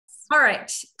All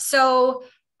right. So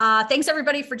thanks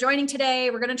everybody for joining today.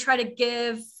 We're going to try to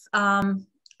give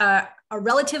a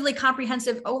relatively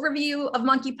comprehensive overview of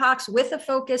monkeypox with a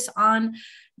focus on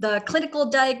the clinical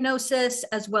diagnosis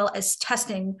as well as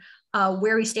testing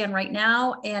where we stand right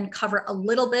now, and cover a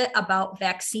little bit about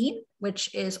vaccine,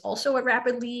 which is also a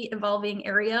rapidly evolving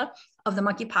area of the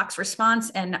monkeypox response,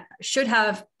 and should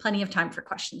have plenty of time for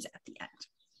questions at the end.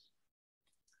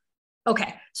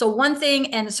 Okay, so one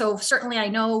thing, and so certainly I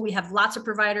know we have lots of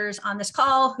providers on this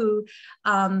call who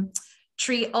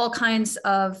treat all kinds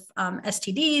of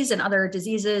STDs and other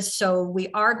diseases. So we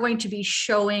are going to be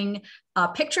showing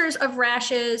pictures of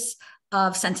rashes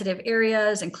of sensitive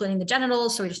areas, including the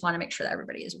genitals. So we just want to make sure that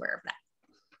everybody is aware of that.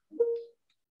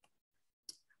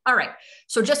 All right,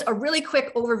 so just a really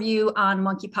quick overview on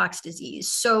monkeypox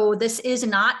disease. So this is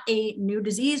not a new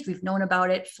disease. We've known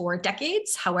about it for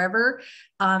decades. However,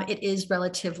 it is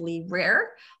relatively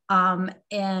rare.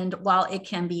 And while it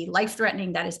can be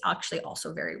life-threatening, that is actually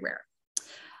also very rare.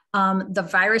 The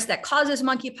virus that causes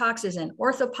monkeypox is an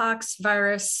orthopox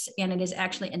virus, and it is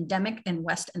actually endemic in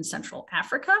West and Central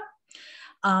Africa.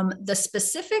 The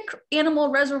specific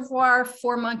animal reservoir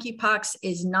for monkeypox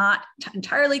is not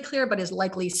entirely clear, but is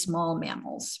likely small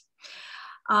mammals.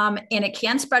 And it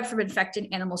can spread from infected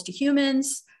animals to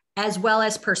humans, as well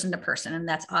as person to person. And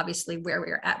that's obviously where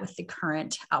we are at with the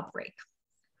current outbreak.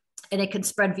 And it can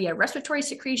spread via respiratory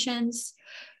secretions,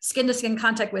 skin-to-skin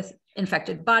contact with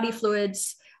infected body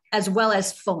fluids, as well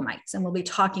as fomites. And we'll be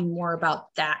talking more about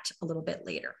that a little bit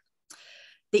later.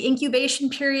 The incubation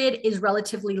period is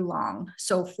relatively long,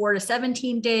 so 4 to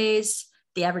 17 days.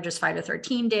 The average is 5 to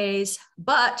 13 days.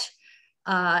 But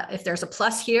if there's a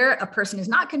plus here, a person is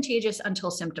not contagious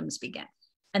until symptoms begin.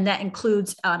 And that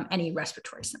includes any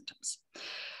respiratory symptoms.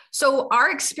 So our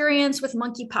experience with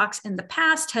monkeypox in the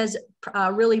past has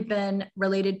really been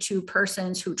related to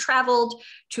persons who traveled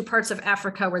to parts of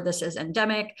Africa where this is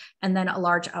endemic, and then a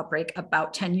large outbreak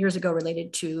about 10 years ago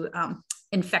related to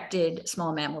infected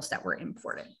small mammals that were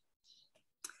imported.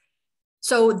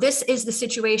 So this is the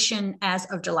situation as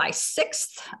of July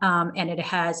 6th, and it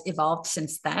has evolved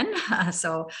since then.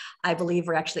 So I believe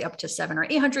we're actually up to 700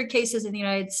 or 800 cases in the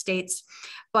United States,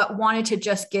 but wanted to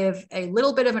just give a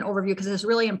little bit of an overview because it's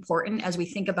really important as we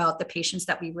think about the patients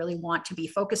that we really want to be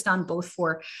focused on, both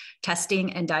for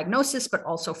testing and diagnosis, but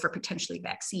also for potentially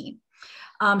vaccine.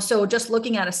 So just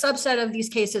looking at a subset of these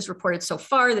cases reported so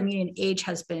far, the median age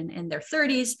has been in their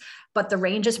 30s, but the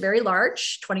range is very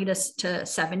large, 20 to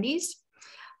 70s.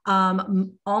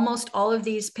 Almost all of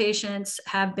these patients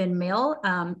have been male,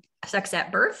 sex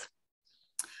at birth.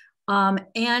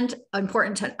 And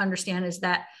important to understand is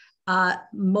that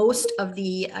most of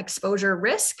the exposure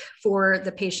risk for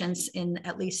the patients in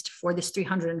at least for this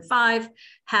 305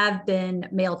 have been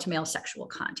male-to-male sexual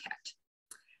contact.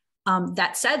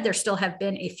 That said, there still have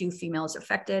been a few females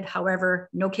affected. However,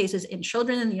 no cases in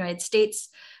children in the United States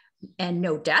and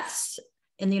no deaths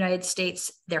in the United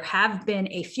States. There have been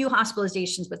a few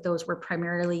hospitalizations, but those were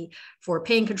primarily for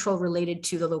pain control related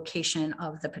to the location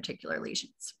of the particular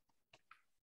lesions.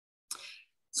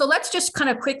 So let's just kind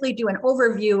of quickly do an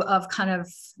overview of kind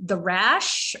of the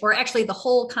rash, or actually the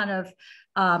whole kind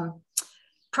of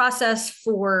process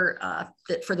for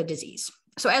the disease.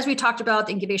 So as we talked about,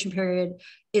 the incubation period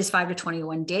is 5 to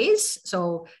 21 days.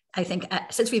 So I think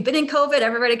since we've been in COVID,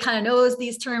 everybody kind of knows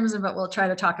these terms, but we'll try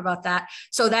to talk about that.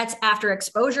 So that's after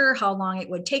exposure, how long it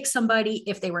would take somebody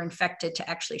if they were infected to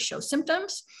actually show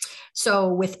symptoms.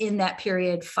 So within that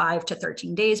period, 5 to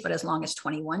 13 days, but as long as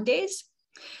 21 days.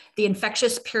 The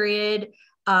infectious period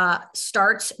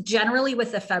starts generally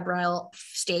with the febrile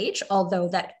stage, although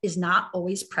that is not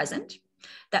always present.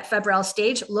 That febrile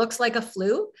stage looks like a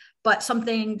flu, but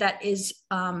something that is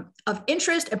of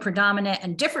interest and predominant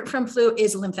and different from flu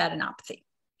is lymphadenopathy.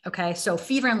 Okay, so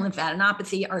fever and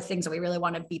lymphadenopathy are things that we really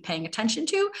want to be paying attention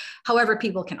to. However,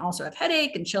 people can also have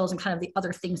headache and chills and kind of the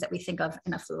other things that we think of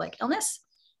in a flu-like illness.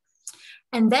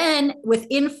 And then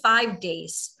within 5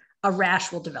 days, a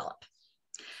rash will develop.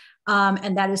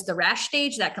 And that is the rash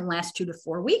stage that can last 2 to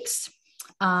 4 weeks.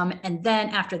 And then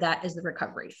after that is the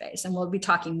recovery phase. And we'll be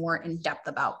talking more in depth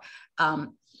about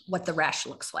what the rash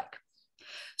looks like.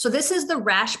 So this is the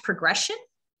rash progression.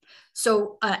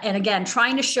 So, and again,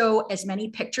 trying to show as many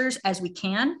pictures as we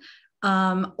can.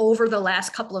 Over the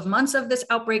last couple of months of this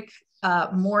outbreak,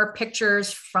 more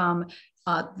pictures from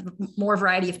more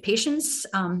variety of patients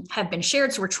have been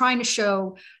shared. So we're trying to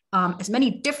show as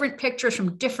many different pictures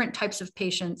from different types of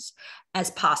patients as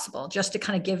possible, just to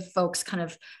kind of give folks kind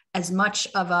of as much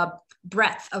of a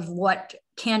breadth of what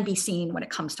can be seen when it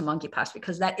comes to monkeypox,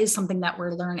 because that is something that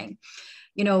we're learning.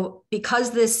 You know,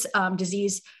 because this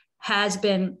disease has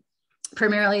been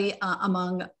primarily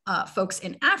among folks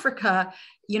in Africa,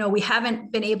 we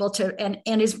haven't been able to,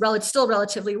 and is still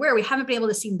relatively rare, we haven't been able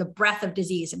to see the breadth of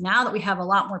disease. And now that we have a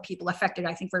lot more people affected,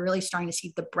 I think we're really starting to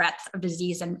see the breadth of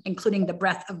disease, and including the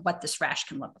breadth of what this rash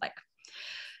can look like.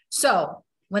 So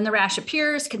when the rash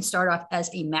appears, can start off as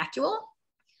a macule,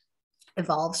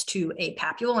 evolves to a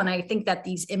papule. And I think that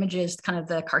these images, kind of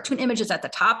the cartoon images at the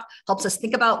top, helps us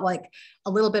think about like a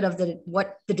little bit of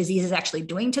what the disease is actually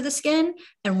doing to the skin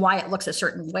and why it looks a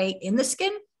certain way in the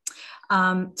skin.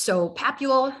 So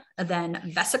papule, then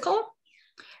vesicle,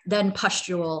 then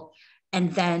pustule,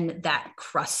 and then that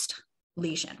crust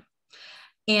lesion.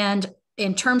 And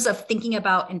in terms of thinking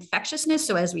about infectiousness,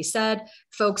 so as we said,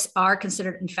 folks are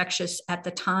considered infectious at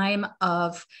the time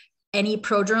of any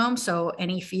prodrome, so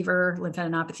any fever,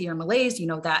 lymphadenopathy, or malaise,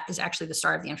 that is actually the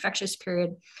start of the infectious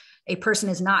period. A person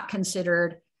is not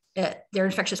considered, their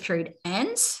infectious period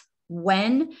ends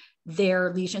when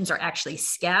their lesions are actually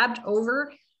scabbed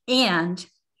over and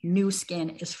new skin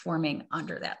is forming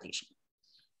under that lesion.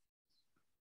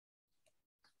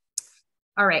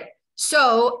 All right,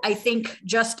 so I think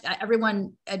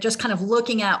everyone just kind of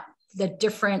looking at the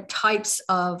different types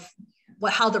of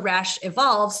how the rash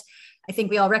evolves, I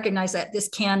think we all recognize that this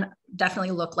can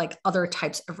definitely look like other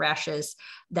types of rashes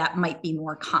that might be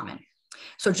more common.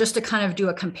 So just to kind of do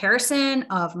a comparison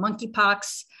of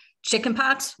monkeypox,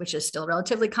 chickenpox, which is still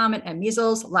relatively common, and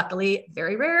measles, luckily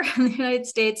very rare in the United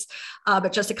States,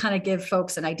 but just to kind of give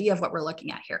folks an idea of what we're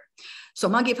looking at here. So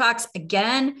monkeypox,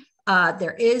 again,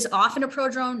 there is often a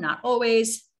prodrome, not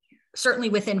always, certainly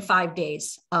within 5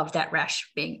 days of that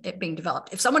rash being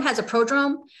developed. If someone has a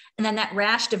prodrome and then that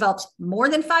rash develops more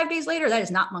than 5 days later, that is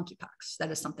not monkeypox.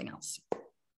 That is something else.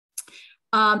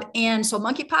 And so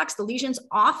monkeypox, the lesions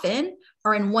often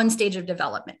are in one stage of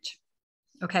development.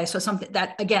 Okay, so something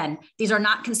that, again, these are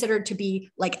not considered to be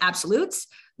like absolutes,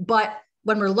 but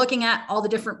when we're looking at all the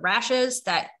different rashes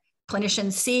that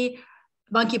clinicians see,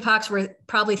 monkeypox, we're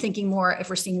probably thinking more if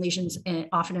we're seeing lesions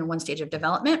often in one stage of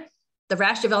development. The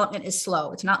rash development is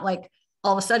slow. It's not like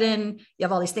all of a sudden you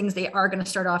have all these things. They are going to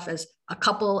start off as a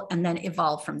couple and then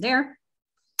evolve from there.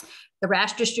 The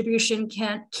rash distribution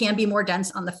can be more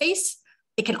dense on the face.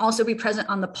 It can also be present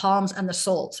on the palms and the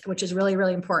soles, which is really,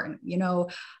 really important.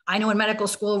 I know in medical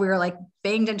school, we were like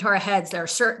banged into our heads. There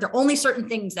are only certain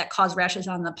things that cause rashes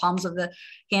on the palms of the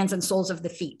hands and soles of the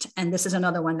feet. And this is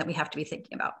another one that we have to be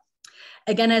thinking about.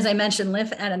 Again, as I mentioned,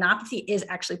 lymphadenopathy is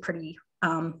actually pretty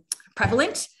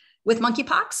prevalent with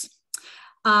monkeypox.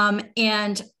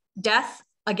 And death,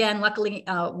 again, luckily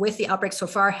with the outbreak so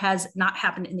far, has not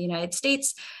happened in the United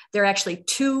States. There are actually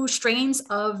 2 strains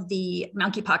of the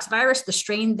monkeypox virus. The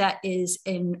strain that is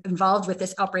involved with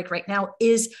this outbreak right now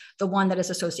is the one that is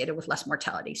associated with less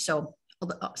mortality. So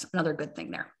another good thing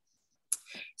there.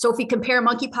 So if we compare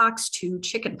monkeypox to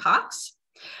chickenpox,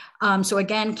 so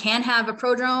again, can have a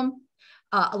prodrome,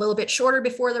 a little bit shorter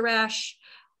before the rash.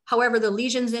 However, the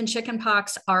lesions in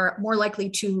chickenpox are more likely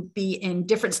to be in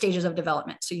different stages of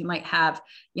development. So you might have,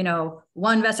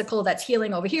 one vesicle that's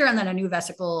healing over here and then a new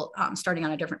vesicle starting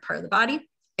on a different part of the body.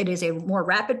 It is a more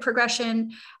rapid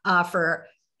progression. For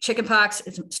chickenpox,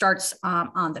 it starts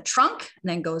on the trunk and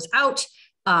then goes out.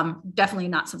 Definitely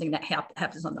not something that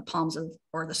happens on the palms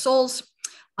or the soles.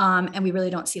 And we really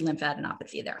don't see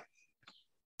lymphadenopathy there.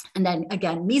 And then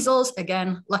again, measles,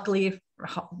 again, luckily,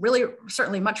 really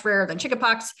certainly much rarer than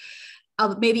chickenpox,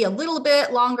 maybe a little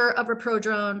bit longer of a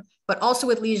prodrome, but also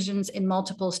with lesions in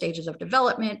multiple stages of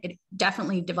development. It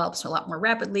definitely develops a lot more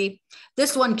rapidly.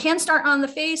 This one can start on the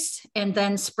face and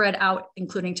then spread out,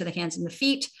 including to the hands and the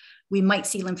feet. We might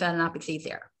see lymphadenopathy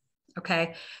there.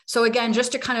 Okay, so again,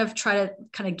 just to try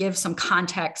to give some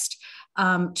context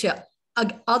to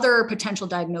other potential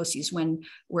diagnoses when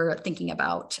we're thinking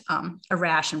about a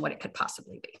rash and what it could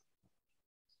possibly be.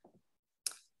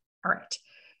 All right,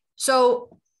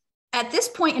 so at this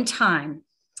point in time,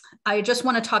 I just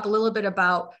want to talk a little bit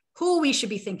about who we should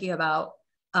be thinking about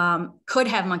could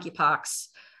have monkeypox,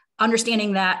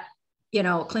 understanding that,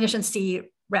 clinicians see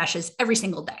rashes every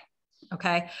single day.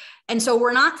 Okay. And so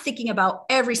we're not thinking about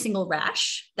every single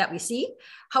rash that we see.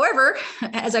 However,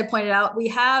 as I pointed out, we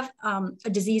have a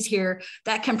disease here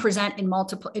that can present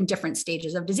in different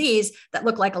stages of disease that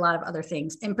look like a lot of other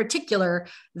things, in particular,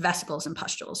 vesicles and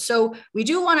pustules. So we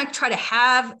do want to try to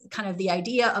have kind of the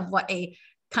idea of what a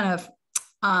kind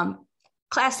of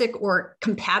classic or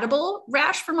compatible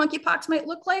rash for monkeypox might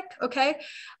look like. Okay.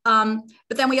 But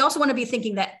then we also want to be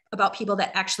thinking about people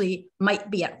that actually might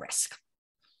be at risk.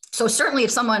 So certainly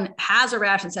if someone has a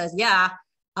rash and says, yeah,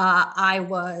 I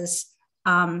was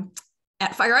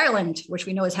at Fire Island, which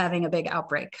we know is having a big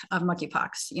outbreak of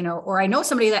monkeypox, or I know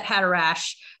somebody that had a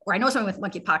rash, or I know someone with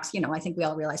monkeypox, I think we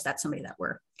all realize that's somebody that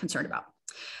we're concerned about.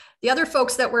 The other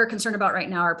folks that we're concerned about right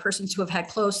now are persons who have had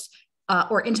close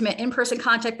or intimate in-person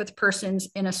contact with persons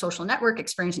in a social network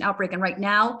experiencing outbreak. And right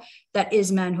now, that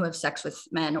is men who have sex with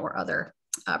men or other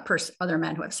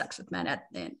men who have sex with men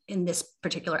in this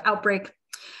particular outbreak.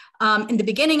 In the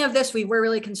beginning of this, we were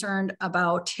really concerned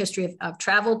about history of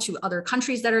travel to other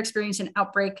countries that are experiencing an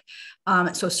outbreak.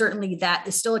 So certainly that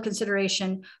is still a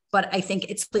consideration, but I think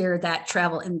it's clear that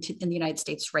travel in the United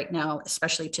States right now,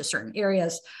 especially to certain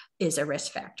areas, is a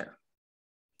risk factor.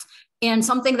 And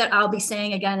something that I'll be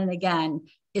saying again and again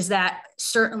is that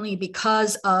certainly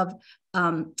because of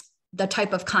the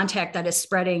type of contact that is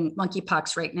spreading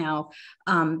monkeypox right now,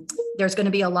 there's going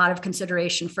to be a lot of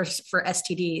consideration for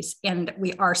STDs, and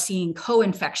we are seeing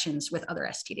co-infections with other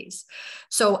STDs.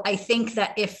 So I think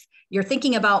that if you're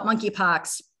thinking about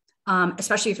monkeypox,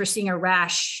 especially if you're seeing a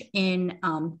rash in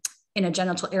a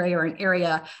genital area or an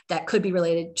area that could be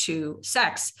related to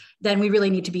sex, then we really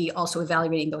need to be also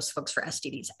evaluating those folks for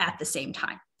STDs at the same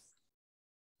time.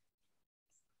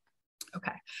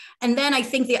 Okay. And then I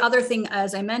think the other thing,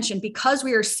 as I mentioned, because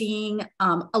we are seeing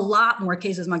a lot more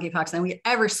cases of monkeypox than we've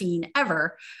ever seen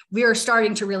ever, we are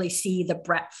starting to really see the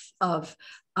breadth of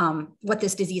what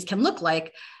this disease can look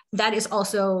like. That is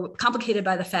also complicated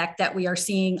by the fact that we are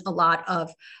seeing a lot of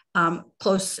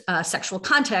close sexual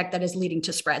contact that is leading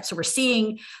to spread. So we're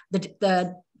seeing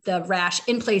the rash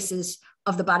in places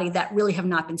of the body that really have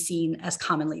not been seen as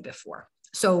commonly before.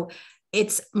 So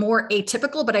it's more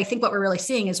atypical, but I think what we're really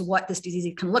seeing is what this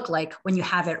disease can look like when you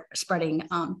have it spreading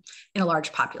in a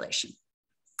large population.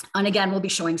 And again, we'll be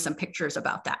showing some pictures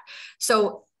about that.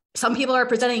 So some people are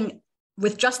presenting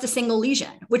with just a single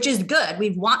lesion, which is good.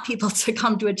 We want people to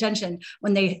come to attention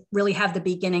when they really have the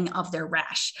beginning of their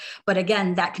rash. But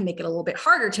again, that can make it a little bit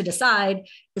harder to decide,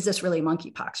 is this really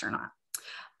monkeypox or not?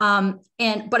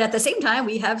 But at the same time,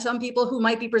 we have some people who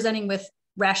might be presenting with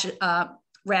rash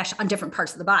on different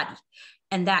parts of the body.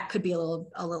 And that could be a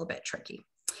little bit tricky.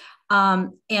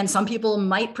 And some people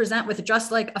might present with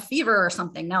just like a fever or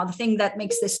something. Now, the thing that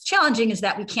makes this challenging is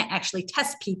that we can't actually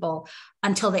test people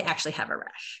until they actually have a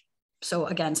rash. So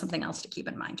again, something else to keep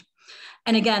in mind.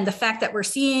 And again, the fact that we're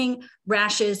seeing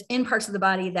rashes in parts of the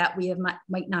body that we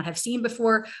might not have seen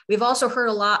before. We've also heard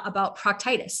a lot about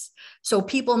proctitis. So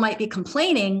people might be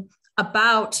complaining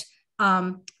about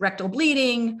rectal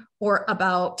bleeding or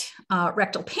about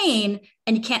rectal pain,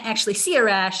 and you can't actually see a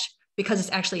rash because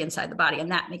it's actually inside the body,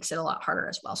 and that makes it a lot harder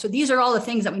as well. So these are all the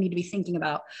things that we need to be thinking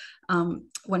about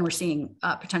when we're seeing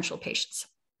potential patients.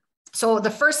 So the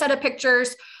first set of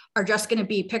pictures are just going to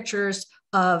be pictures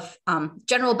of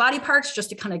general body parts, just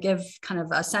to kind of give kind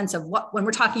of a sense of what, when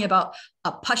we're talking about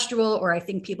a pustule, or I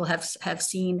think people have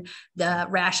seen the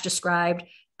rash described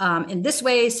in this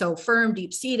way. So firm,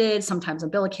 deep-seated, sometimes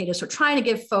umbilicated. So trying to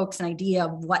give folks an idea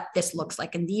of what this looks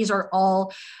like. And these are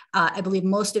all, I believe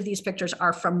most of these pictures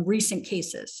are from recent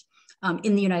cases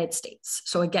in the United States.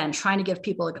 So again, trying to give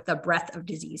people the breadth of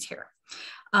disease here.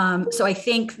 So I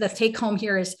think the take home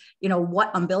here is, what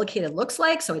umbilicated looks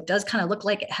like. So it does kind of look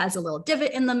like it has a little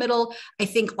divot in the middle. I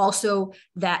think also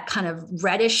that kind of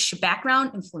reddish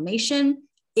background inflammation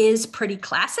is pretty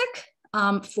classic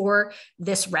for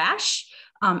this rash,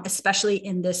 especially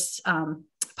in this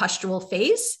pustule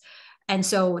phase. And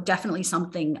so definitely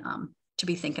something to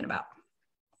be thinking about.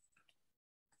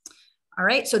 All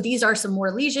right, so these are some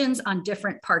more lesions on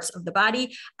different parts of the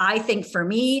body. I think for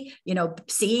me,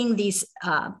 seeing these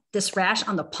this rash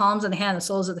on the palms of the hand, the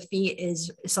soles of the feet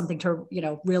is something to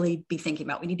really be thinking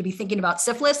about. We need to be thinking about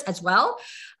syphilis as well,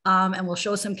 and we'll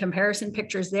show some comparison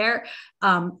pictures there.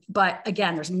 But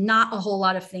again, there's not a whole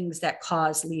lot of things that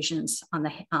cause lesions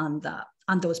on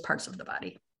those parts of the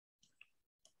body.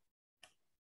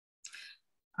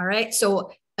 All right,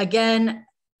 so again,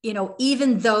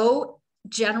 even though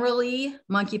generally,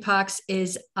 monkeypox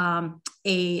is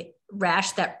a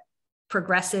rash that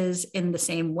progresses in the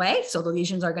same way. So the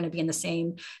lesions are going to be in the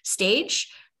same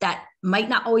stage. That might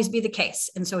not always be the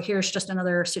case. And so here's just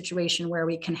another situation where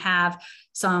we can have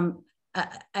some,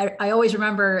 I always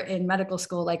remember in medical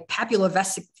school, like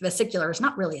papulovesicular is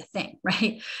not really a thing,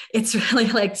 right? It's really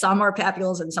like some are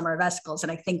papules and some are vesicles.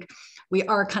 And I think we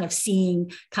are kind of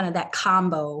seeing kind of that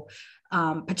combo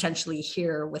potentially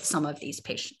here with some of these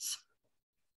patients.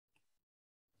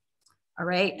 All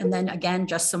right, and then again,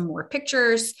 just some more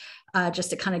pictures,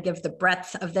 just to kind of give the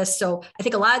breadth of this. So I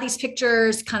think a lot of these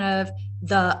pictures kind of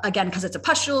again, because it's a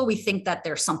pustule, we think that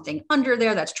there's something under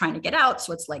there that's trying to get out.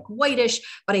 So it's like whitish,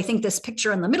 but I think this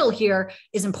picture in the middle here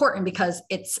is important because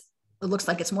it's it looks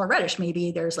like it's more reddish.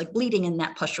 Maybe there's like bleeding in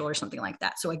that pustule or something like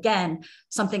that. So again,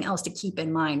 something else to keep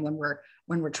in mind when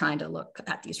we're trying to look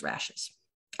at these rashes.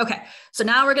 Okay, so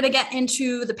now we're going to get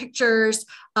into the pictures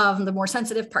of the more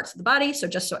sensitive parts of the body. So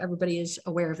just so everybody is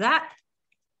aware of that.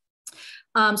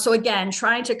 So again,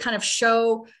 trying to kind of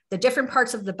show the different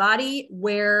parts of the body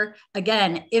where,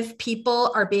 again, if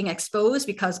people are being exposed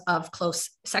because of close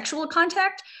sexual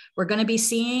contact, we're going to be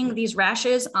seeing these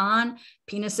rashes on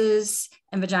penises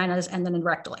and vaginas and then in the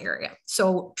rectal area.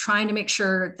 So trying to make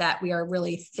sure that we are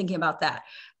really thinking about that.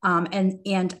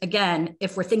 And again,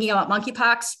 if we're thinking about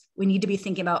monkeypox, we need to be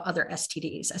thinking about other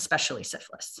STDs, especially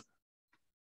syphilis.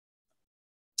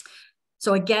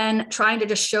 So again, trying to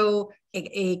just show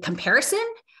a comparison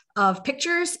of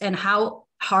pictures and how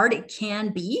hard it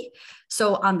can be.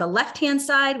 So on the left-hand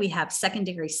side, we have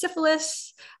secondary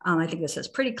syphilis. I think this is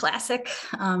pretty classic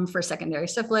for secondary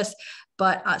syphilis,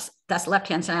 but that's the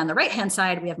left-hand side. On the right-hand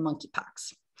side, we have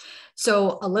monkeypox.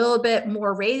 So a little bit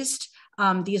more raised.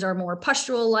 These are more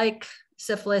pustule-like.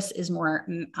 Syphilis is more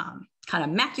kind of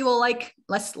macule-like,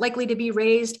 less likely to be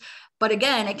raised. But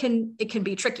again, it can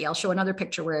be tricky. I'll show another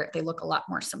picture where they look a lot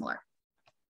more similar.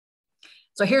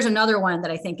 So here's another one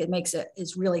that I think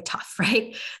is really tough,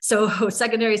 right? So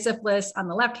secondary syphilis on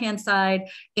the left-hand side,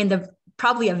 and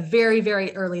probably a very,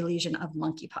 very early lesion of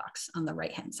monkeypox on the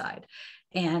right-hand side.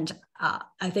 And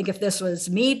I think if this was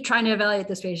me trying to evaluate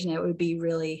this patient, it would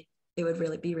really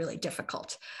be really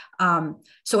difficult.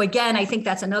 So again, I think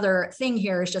that's another thing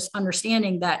here is just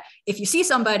understanding that if you see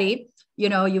somebody,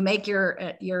 you make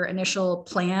your initial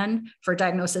plan for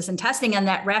diagnosis and testing, and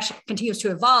that rash continues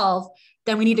to evolve,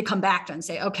 then we need to come back to and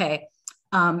say, okay,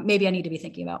 maybe I need to be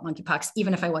thinking about monkeypox,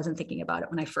 even if I wasn't thinking about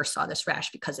it when I first saw this rash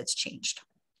because it's changed.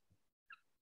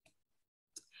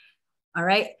 All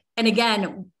right. And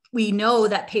again, we know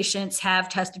that patients have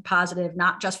tested positive,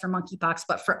 not just for monkeypox,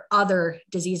 but for other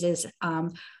diseases,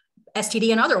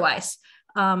 STD and otherwise,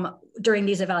 during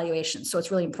these evaluations. So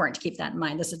it's really important to keep that in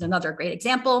mind. This is another great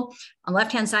example. On the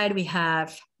left-hand side, we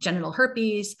have genital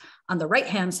herpes. On the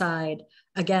right-hand side,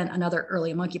 again, another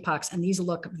early monkeypox, and these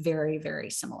look very, very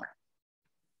similar.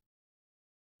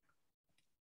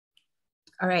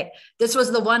 All right, this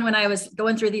was the one when I was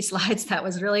going through these slides that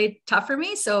was really tough for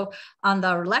me. So on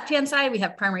the left-hand side, we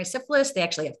have primary syphilis. They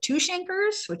actually have two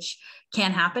chancres, which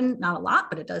can happen, not a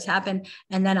lot, but it does happen.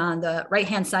 And then on the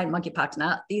right-hand side, monkeypox.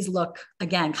 Now, these look,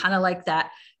 again, kind of like that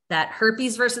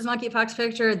herpes versus monkeypox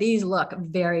picture. These look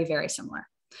very, very similar.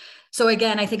 So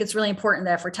again, I think it's really important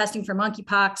that if we're testing for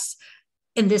monkeypox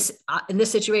in this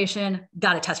situation,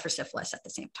 got to test for syphilis at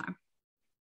the same time.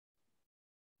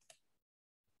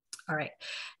 All right.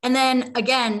 And then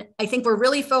again, I think we're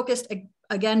really focused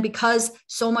again, because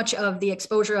so much of the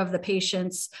exposure of the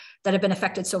patients that have been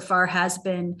affected so far has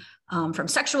been from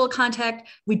sexual contact.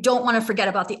 We don't want to forget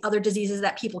about the other diseases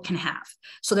that people can have.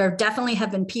 So there definitely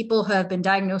have been people who have been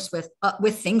diagnosed with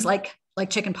things like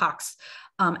chickenpox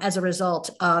as a result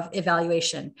of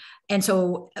evaluation. And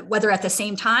so whether at the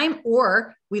same time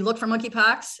or we look for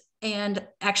monkeypox and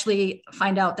actually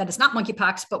find out that it's not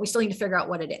monkeypox, but we still need to figure out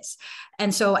what it is.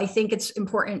 And so I think it's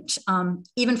important,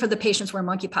 even for the patients where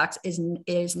monkeypox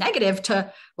is negative,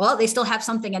 well, they still have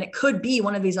something, and it could be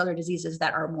one of these other diseases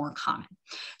that are more common.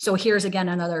 So here's again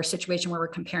another situation where we're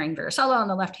comparing varicella on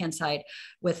the left-hand side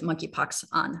with monkeypox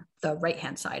on the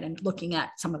right-hand side and looking at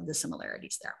some of the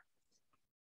similarities there.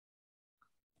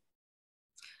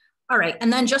 All right,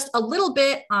 and then just a little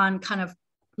bit on kind of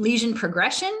lesion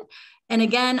progression. And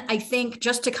again, I think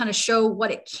just to kind of show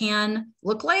what it can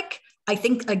look like, I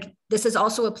think this is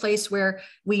also a place where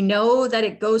we know that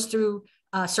it goes through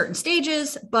certain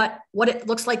stages, but what it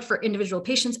looks like for individual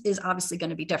patients is obviously going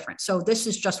to be different. So this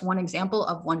is just one example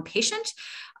of one patient.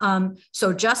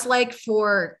 So just like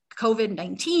for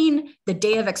COVID-19, the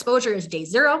day of exposure is day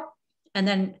 0, and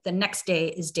then the next day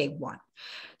is day 1.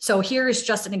 So here is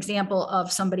just an example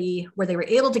of somebody where they were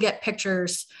able to get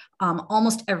pictures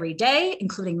almost every day,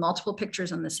 including multiple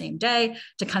pictures on the same day,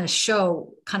 to kind of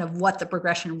show kind of what the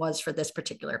progression was for this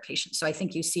particular patient. So I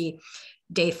think you see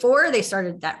day 4, they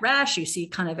started that rash. You see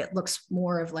kind of, it looks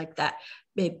more of like that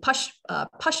maybe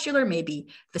pustular, maybe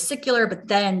vesicular, but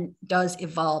then does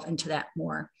evolve into that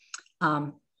more,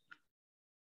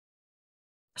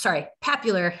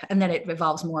 papular, and then it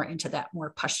evolves more into that more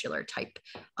pustular type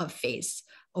of phase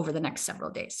over the next several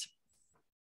days.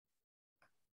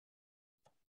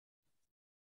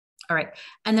 All right.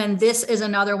 And then this is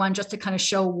another one just to kind of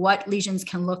show what lesions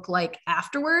can look like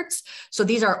afterwards. So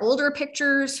these are older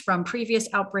pictures from previous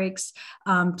outbreaks.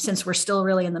 Since we're still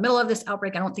really in the middle of this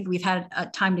outbreak, I don't think we've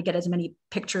had time to get as many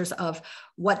pictures of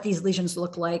what these lesions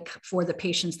look like for the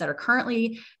patients that are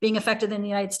currently being affected in the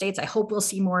United States. I hope we'll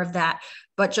see more of that,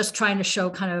 but just trying to show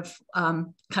kind of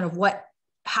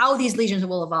how these lesions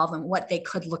will evolve and what they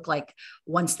could look like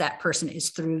once that person is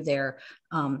through their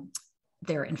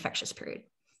infectious period.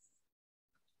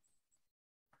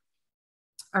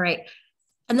 All right.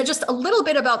 And then just a little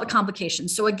bit about the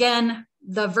complications. So again,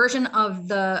 the version of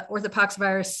the orthopox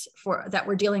virus that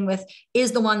we're dealing with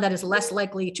is the one that is less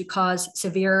likely to cause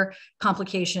severe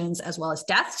complications as well as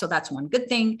death. So that's one good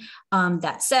thing.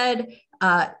 That said,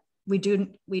 we do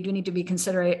need to be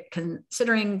considering,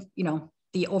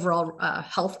 the overall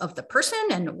health of the person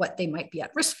and what they might be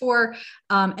at risk for.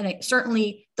 And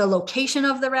certainly the location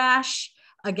of the rash.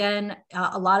 Again,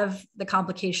 a lot of the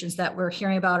complications that we're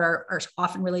hearing about are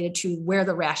often related to where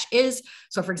the rash is.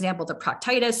 So for example, the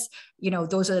proctitis,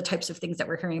 those are the types of things that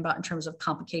we're hearing about in terms of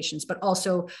complications, but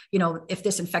also, if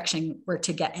this infection were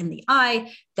to get in the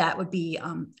eye, that would be,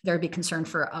 there would be concern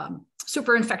for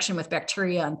super infection with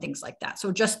bacteria and things like that.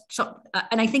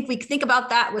 And I think we think about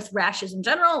that with rashes in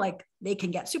general, like they can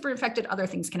get super infected, other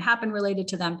things can happen related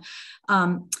to them.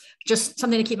 Just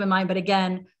something to keep in mind, but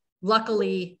again,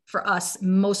 luckily for us,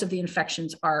 most of the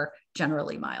infections are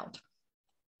generally mild.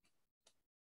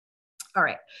 All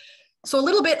right, so a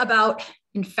little bit about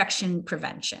infection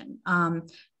prevention,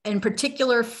 in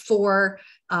particular for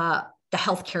the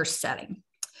healthcare setting.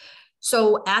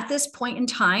 So at this point in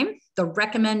time, the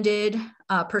recommended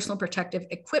personal protective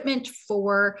equipment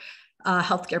for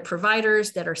healthcare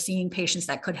providers that are seeing patients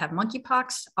that could have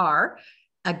monkeypox are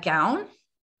a gown,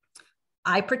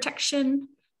 eye protection,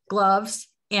 gloves,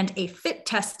 and a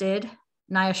fit-tested,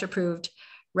 NIOSH-approved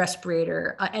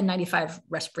respirator, N95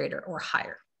 respirator or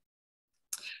higher.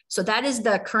 So that is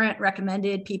the current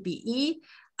recommended PPE.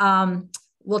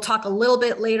 We'll talk a little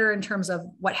bit later in terms of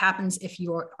what happens if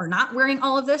you are not wearing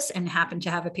all of this and happen to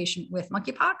have a patient with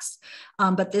monkeypox,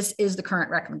 but this is the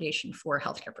current recommendation for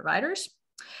healthcare providers.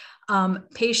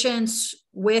 Patients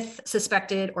with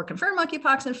suspected or confirmed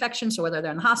monkeypox infection, so whether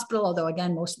they're in the hospital, although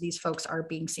again, most of these folks are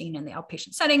being seen in the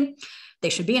outpatient setting, they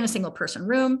should be in a single person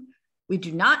room. We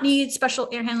do not need special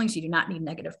air handling, so you do not need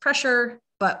negative pressure,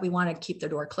 but we want to keep the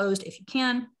door closed if you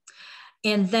can.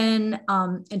 And then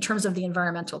in terms of the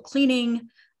environmental cleaning,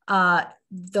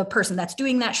 the person that's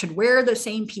doing that should wear the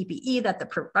same PPE that the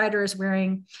provider is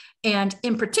wearing. And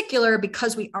in particular,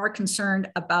 because we are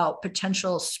concerned about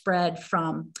potential spread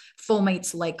from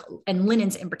fomates and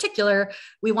linens in particular,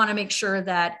 we want to make sure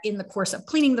that in the course of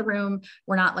cleaning the room,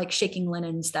 we're not shaking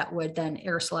linens that would then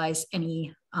aerosolize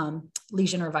any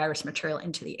lesion or virus material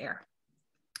into the air.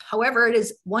 However, it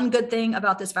is one good thing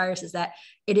about this virus is that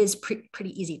it is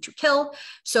pretty easy to kill.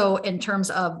 So in terms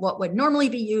of what would normally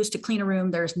be used to clean a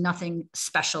room, there's nothing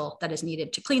special that is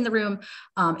needed to clean the room.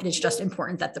 It is just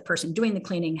important that the person doing the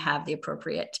cleaning have the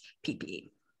appropriate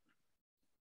PPE.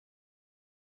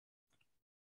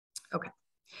 Okay,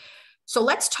 so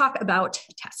let's talk about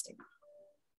testing.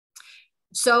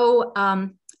 So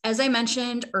as I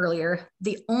mentioned earlier,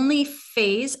 the only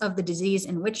phase of the disease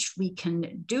in which we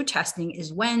can do testing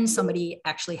is when somebody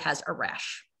actually has a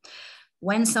rash.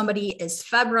 When somebody is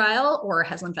febrile or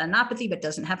has lymphadenopathy but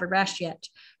doesn't have a rash yet,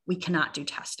 we cannot do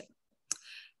testing.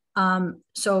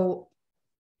 So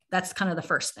that's kind of the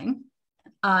first thing.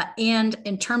 And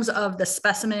in terms of the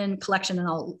specimen collection, and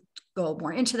I'll go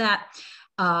more into that,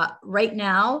 right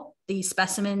now, the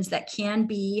specimens that can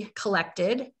be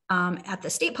collected at the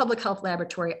State Public Health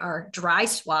Laboratory are dry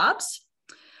swabs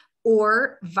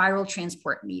or viral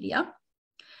transport media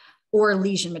or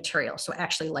lesion material. So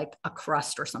actually like a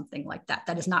crust or something like that.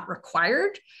 That is not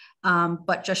required,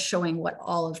 but just showing what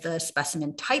all of the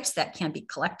specimen types that can be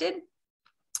collected.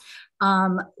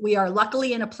 We are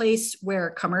luckily in a place where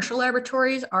commercial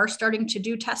laboratories are starting to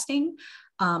do testing.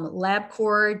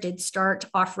 LabCorp did start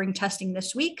offering testing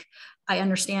this week. I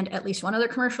understand at least one other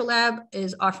commercial lab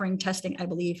is offering testing, I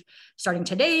believe, starting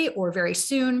today or very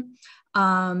soon.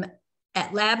 At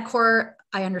LabCorp,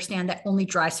 I understand that only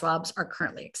dry swabs are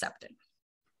currently accepted.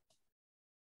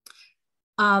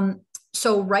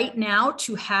 So right now,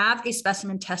 to have a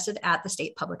specimen tested at the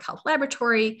State Public Health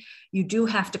Laboratory, you do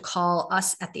have to call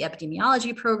us at the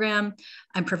epidemiology program.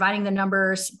 I'm providing the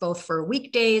numbers both for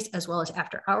weekdays as well as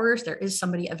after hours. There is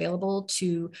somebody available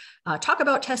to talk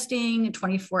about testing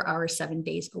 24 hours, 7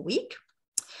 days a week,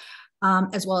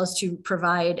 as well as to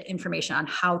provide information on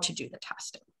how to do the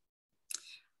testing.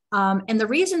 And the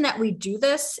reason that we do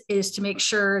this is to make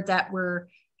sure that we're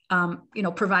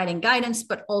providing guidance,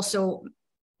 but also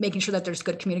making sure that there's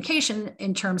good communication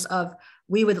in terms of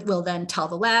will then tell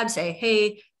the lab, say,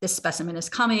 hey, this specimen is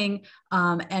coming,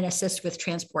 and assist with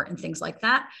transport and things like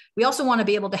that. We also want to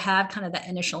be able to have kind of the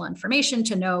initial information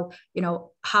to know,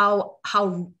 how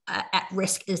at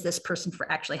risk is this person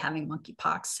for actually having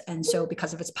monkeypox. And so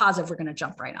because if it's positive, we're going to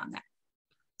jump right on that.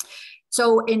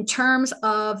 So in terms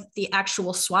of the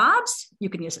actual swabs, you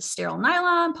can use a sterile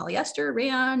nylon, polyester,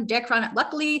 rayon, Dacron.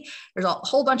 Luckily, there's a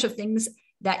whole bunch of things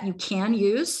that you can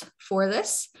use for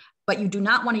this, but you do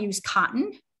not want to use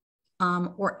cotton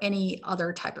or any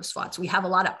other type of swabs. We have a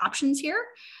lot of options here,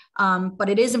 but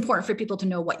it is important for people to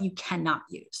know what you cannot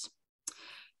use.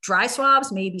 Dry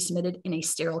swabs may be submitted in a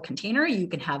sterile container. You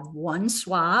can have one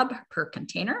swab per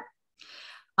container.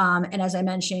 And as I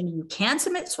mentioned, you can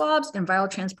submit swabs in viral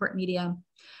transport media.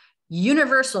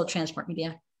 Universal transport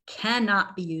media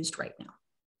cannot be used right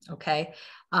now, okay?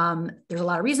 There's a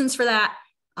lot of reasons for that.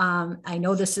 I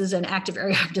know this is an active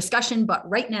area of discussion, but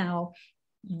right now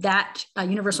that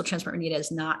universal transport media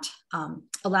is not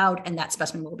allowed, and that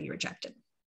specimen will be rejected.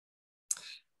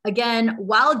 Again,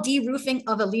 while de-roofing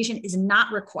of a lesion is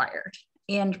not required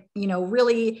and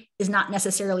really is not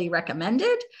necessarily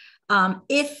recommended,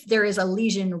 if there is a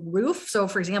lesion roof, so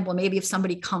for example, maybe if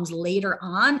somebody comes later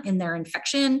on in their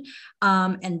infection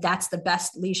and that's the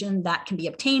best lesion that can be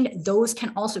obtained, those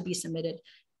can also be submitted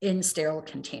in sterile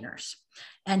containers.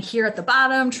 And here at the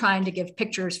bottom, trying to give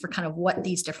pictures for kind of what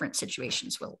these different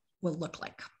situations will look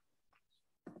like.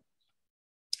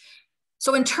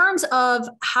 So in terms of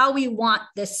how we want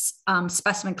this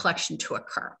specimen collection to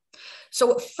occur.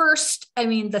 So first,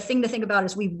 the thing to think about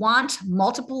is we want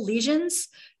multiple lesions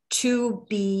to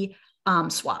be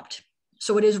swabbed.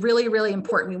 So it is really, really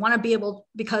important. We want to be able,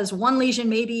 because one lesion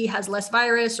maybe has less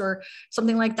virus or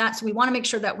something like that. So we want to make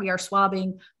sure that we are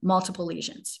swabbing multiple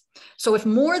lesions. So if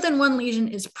more than one lesion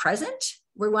is present,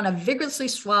 we want to vigorously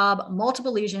swab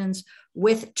multiple lesions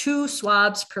with 2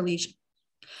 swabs per lesion.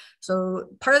 So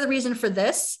part of the reason for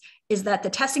this is that the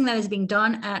testing that is being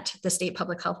done at the State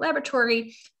Public Health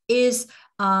Laboratory is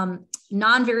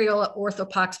non-viral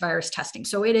orthopox virus testing.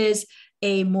 So it is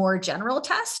a more general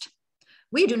test.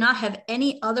 We do not have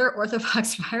any other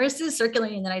orthopox viruses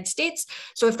circulating in the United States.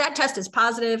 So if that test is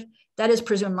positive, that is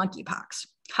presumed monkeypox.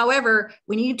 However,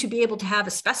 we need to be able to have a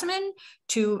specimen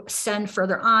to send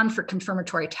further on for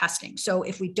confirmatory testing. So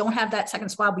if we don't have that second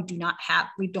swab, we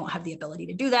don't have the ability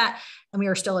to do that. And we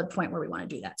are still at a point where we want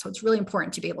to do that. So it's really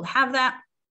important to be able to have that.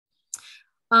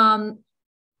 And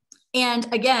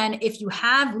again, if you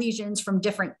have lesions from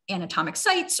different anatomic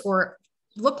sites or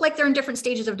look like they're in different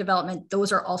stages of development,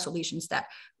 those are also lesions that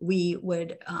we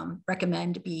would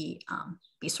recommend be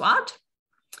swabbed.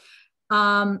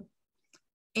 And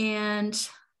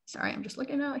sorry, I'm just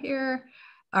looking out here.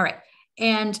 All right.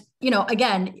 And,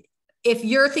 again, if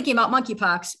you're thinking about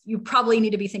monkeypox, you probably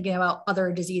need to be thinking about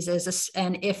other diseases.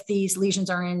 And if these lesions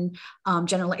are in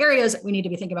genital areas, we need to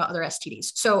be thinking about other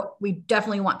STDs. So we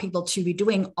definitely want people to be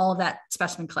doing all of that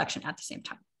specimen collection at the same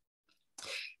time.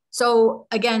 So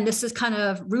again, this is kind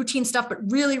of routine stuff, but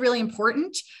really, really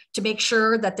important to make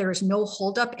sure that there is no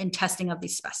holdup in testing of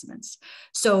these specimens.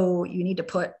 So you need to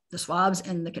put the swabs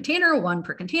in the container, 1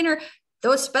 per container.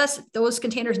 Those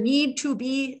containers need to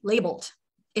be labeled.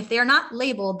 If they are not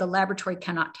labeled, the laboratory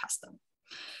cannot test them.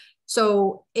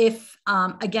 So if,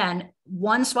 again,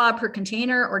 1 swab per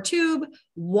container or tube,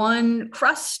 1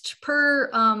 crust per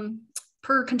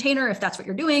container, if that's what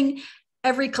you're doing.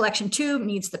 Every collection tube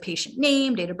needs the patient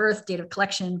name, date of birth, date of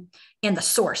collection, and the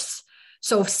source.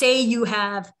 So say you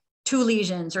have 2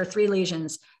 lesions or 3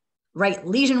 lesions, write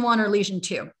lesion 1 or lesion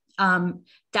 2.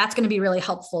 That's going to be really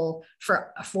helpful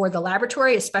for the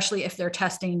laboratory, especially if they're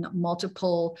testing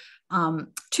multiple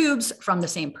tubes from the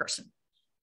same person.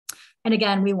 And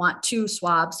again, we want 2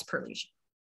 swabs per lesion.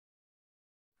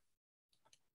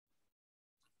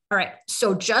 All right,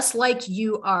 so just like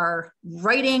you are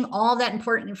writing all that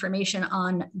important information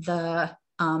on the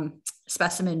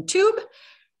specimen tube,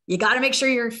 you got to make sure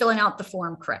you're filling out the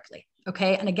form correctly,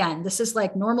 okay? And again, this is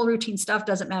like normal routine stuff,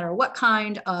 doesn't matter what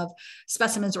kind of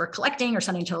specimens we're collecting or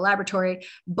sending to a laboratory,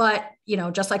 but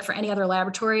just like for any other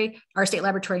laboratory, our state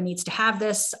laboratory needs to have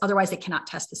this, otherwise they cannot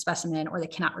test the specimen or they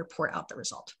cannot report out the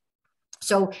result.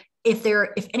 So if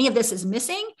any of this is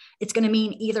missing, it's going to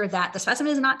mean either that the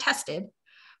specimen is not tested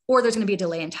or there's going to be a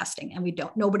delay in testing, and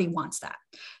nobody wants that.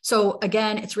 So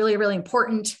again, it's really, really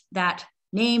important that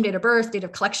name, date of birth, date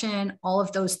of collection, all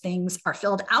of those things are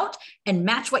filled out and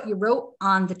match what you wrote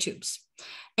on the tubes.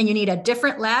 And you need a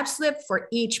different lab slip for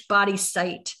each body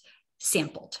site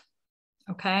sampled,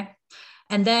 okay?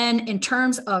 And then in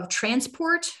terms of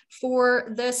transport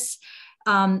for this,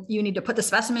 You need to put the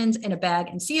specimens in a bag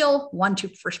and seal, 1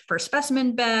 tube per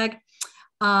specimen bag.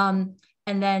 And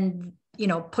then,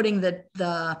 putting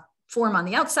the form on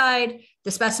the outside,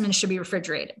 the specimen should be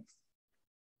refrigerated.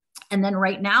 And then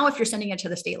right now, if you're sending it to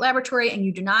the state laboratory and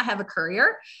you do not have a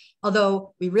courier,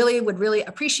 although we would really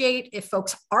appreciate if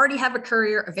folks already have a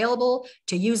courier available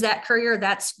to use that courier,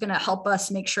 that's going to help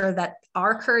us make sure that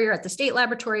our courier at the state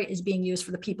laboratory is being used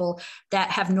for the people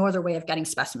that have no other way of getting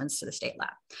specimens to the state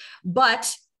lab.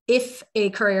 But if a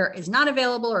courier is not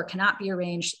available or cannot be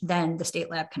arranged, then the state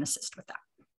lab can assist with that.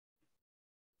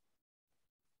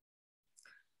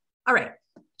 All right.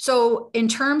 So in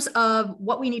terms of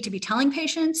what we need to be telling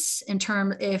patients in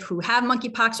terms of who have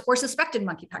monkeypox or suspected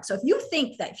monkeypox. So if you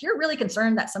think that if you're really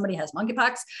concerned that somebody has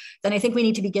monkeypox, then I think we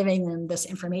need to be giving them this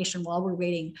information while we're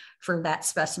waiting for that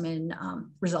specimen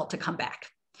result to come back.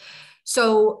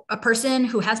 So a person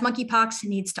who has monkeypox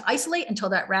needs to isolate until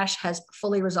that rash has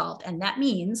fully resolved. And that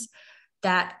means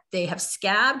that they have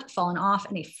scabbed, fallen off,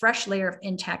 and a fresh layer of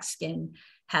intact skin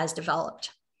has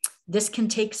developed. This can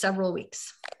take several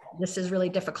weeks. This is really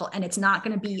difficult, and it's not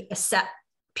going to be a set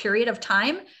period of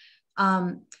time.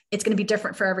 It's going to be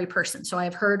different for every person. So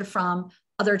I've heard from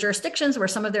other jurisdictions where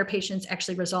some of their patients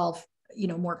actually resolve,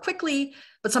 more quickly,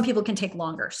 but some people can take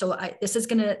longer. So this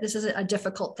is a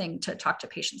difficult thing to talk to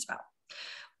patients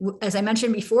about. As I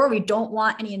mentioned before, we don't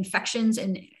want any infections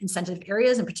in sensitive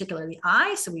areas, in particular the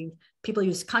eye. So people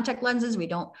use contact lenses. We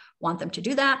don't want them to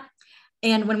do that.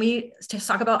 And when we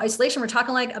talk about isolation, we're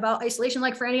talking about isolation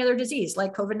like for any other disease,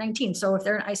 like COVID-19. So if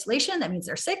they're in isolation, that means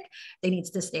they're sick. They need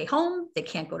to stay home. They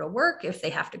can't go to work if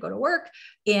they have to go to work.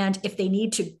 And if they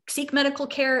need to seek medical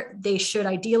care, they should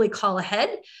ideally call ahead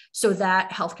so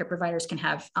that healthcare providers can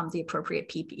have the appropriate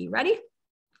PPE ready.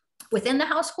 Within the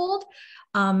household,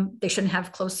 they shouldn't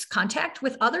have close contact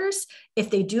with others.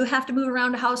 If they do have to move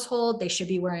around a household, they should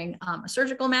be wearing a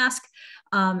surgical mask.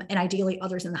 And ideally,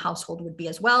 others in the household would be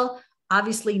as well.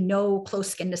 Obviously, no close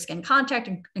skin-to-skin contact,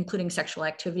 including sexual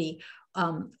activity,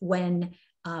 when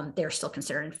they're still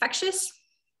considered infectious.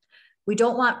 We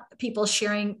don't want people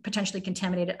sharing potentially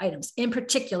contaminated items. In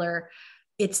particular,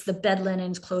 it's the bed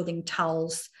linens, clothing,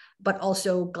 towels, but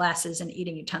also glasses and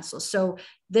eating utensils. So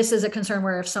this is a concern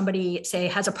where if somebody, say,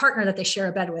 has a partner that they share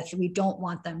a bed with, we don't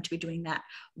want them to be doing that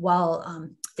while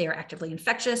they are actively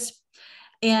infectious.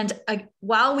 And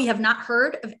while we have not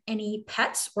heard of any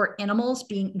pets or animals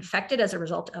being infected as a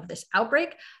result of this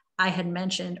outbreak, I had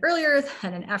mentioned earlier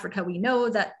that in Africa, we know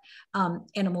that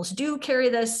animals do carry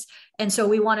this. And so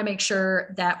we want to make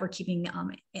sure that we're keeping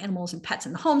animals and pets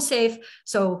in the home safe.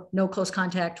 So no close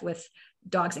contact with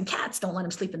dogs and cats. Don't let them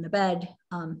sleep in the bed.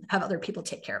 Have other people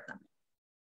take care of them.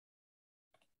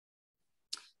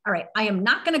 All right, I am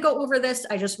not going to go over this.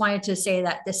 I just wanted to say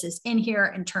that this is in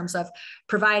here in terms of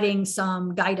providing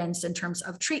some guidance in terms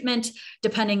of treatment,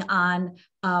 depending on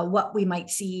what we might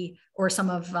see or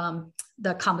some of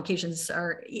the complications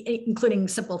are, including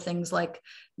simple things like,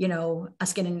 a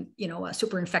skin, a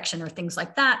super infection or things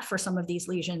like that for some of these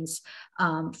lesions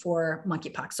for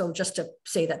monkeypox. So just to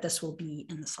say that this will be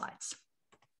in the slides.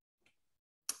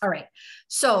 All right,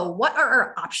 so what are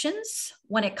our options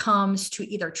when it comes to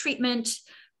either treatment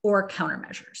or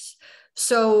countermeasures?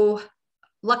 So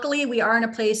luckily we are in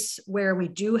a place where we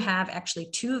do have actually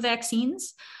 2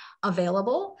 vaccines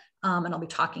available, and I'll be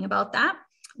talking about that.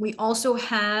 We also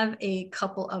have a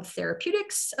couple of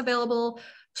therapeutics available.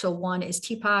 So one is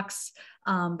TPOXX,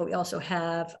 but we also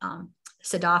have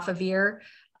cidofovir,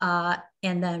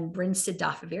 and then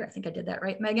brincidofovir. I think I did that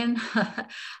right, Megan.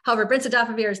 However,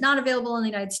 brincidofovir is not available in the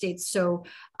United States. So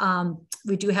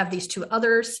we do have these 2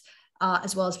 others.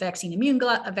 As well as vaccinia immune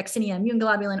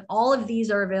globulin. All of these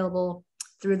are available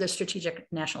through the Strategic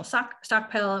National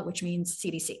Stockpile, which means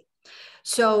CDC.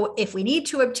 So if we need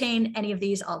to obtain any of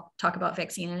these, I'll talk about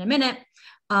vaccine in a minute,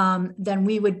 then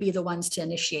we would be the ones to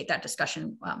initiate that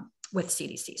discussion with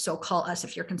CDC. So call us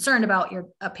if you're concerned about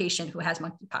a patient who has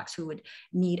monkeypox who would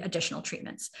need additional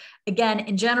treatments. Again,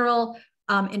 in general,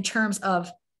 in terms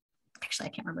of, actually, I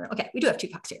can't remember. Okay, we do have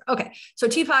TPOXX here. Okay, so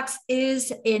TPOXX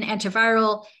is an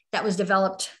antiviral that was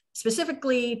developed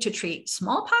specifically to treat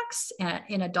smallpox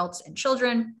in adults and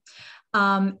children.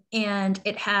 And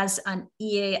it has an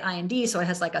EA-IND, so it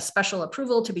has like a special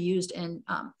approval to be used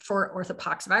for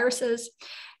orthopox viruses.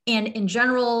 And in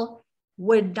general,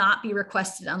 would not be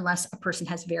requested unless a person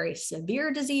has very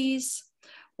severe disease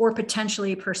or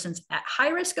potentially persons at high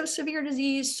risk of severe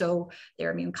disease. So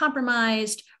they're immune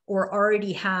compromised or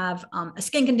already have a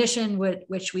skin condition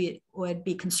which we would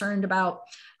be concerned about,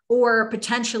 or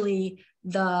potentially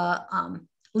the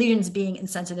lesions being in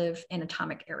sensitive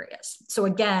anatomic areas. So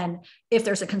again, if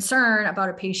there's a concern about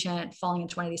a patient falling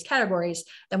into one of these categories,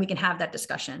 then we can have that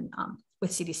discussion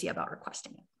with CDC about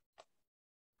requesting it.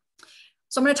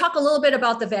 So I'm going to talk a little bit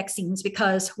about the vaccines,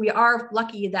 because we are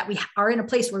lucky that we are in a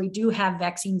place where we do have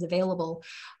vaccines available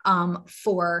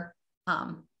for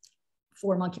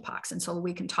monkeypox. And so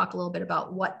we can talk a little bit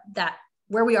about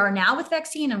where we are now with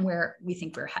vaccine and where we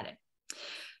think we're headed.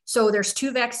 So there's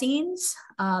two vaccines.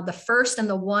 The first, and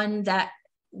the one that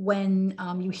when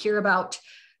you hear about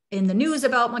in the news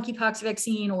about monkeypox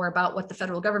vaccine or about what the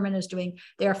federal government is doing,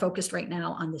 they are focused right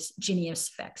now on this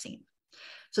Jynneos vaccine.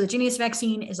 So the Jynneos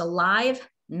vaccine is a live,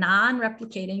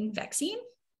 non-replicating vaccine.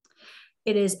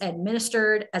 It is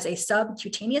administered as a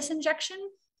subcutaneous injection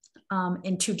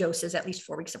in 2 doses, at least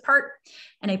 4 weeks apart.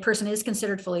 And a person is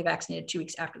considered fully vaccinated 2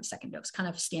 weeks after the second dose, kind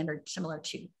of standard, similar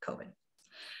to COVID.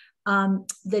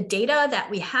 The data that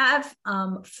we have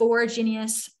for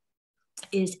Jynneos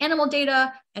is animal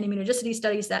data and immunogenicity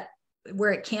studies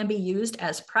where it can be used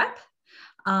as PrEP.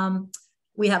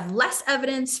 We have less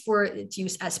evidence for its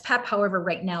use as PEP. However,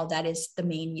 right now that is the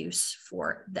main use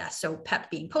for that. So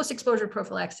PEP being post-exposure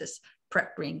prophylaxis,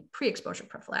 PrEP being pre-exposure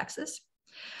prophylaxis.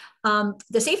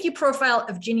 The safety profile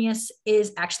of Jynneos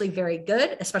is actually very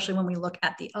good, especially when we look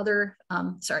at the other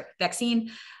vaccine.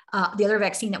 The other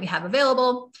vaccine that we have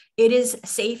available. It is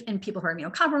safe in people who are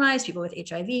immunocompromised, people with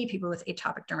HIV, people with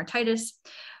atopic dermatitis.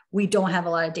 We don't have a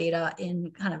lot of data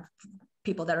in kind of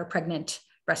people that are pregnant,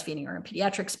 breastfeeding, or in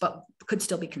pediatrics, but could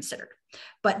still be considered.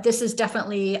 But this is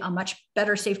definitely a much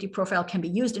better safety profile, can be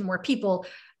used in more people,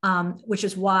 which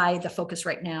is why the focus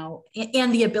right now,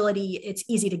 and the ability, it's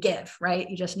easy to give, right?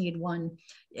 You just need one,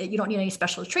 you don't need any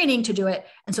special training to do it.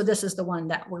 And so this is the one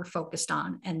that we're focused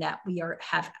on and that we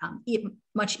have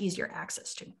much easier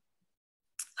access to.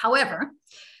 However,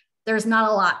 there's not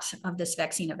a lot of this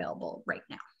vaccine available right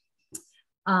now.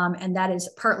 And that is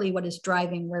partly what is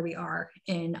driving where we are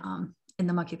in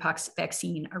the monkeypox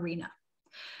vaccine arena.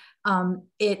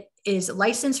 It is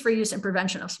licensed for use in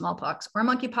prevention of smallpox or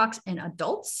monkeypox in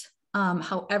adults.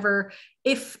 However,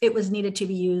 if it was needed to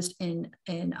be used in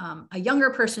a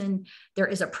younger person, there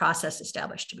is a process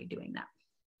established to be doing that.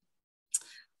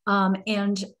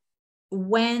 And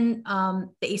when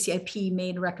the ACIP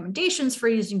made recommendations for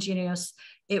using Jynneos,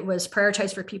 it was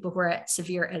prioritized for people who are at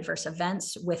severe adverse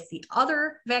events with the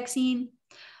other vaccine,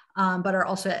 but are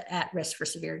also at risk for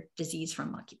severe disease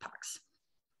from monkeypox.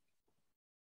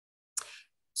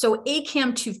 So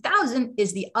ACAM 2000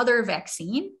 is the other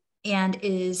vaccine, and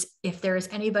if there is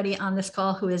anybody on this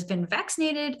call who has been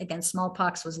vaccinated against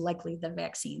smallpox, was likely the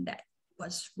vaccine that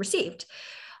was received.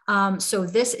 So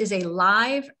this is a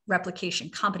live replication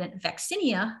competent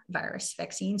vaccinia virus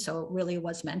vaccine. So it really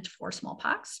was meant for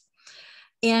smallpox.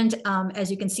 And as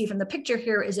you can see from the picture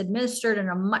here, is administered in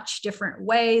a much different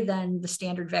way than the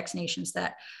standard vaccinations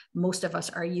that most of us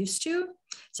are used to.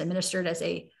 It's administered as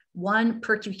a 1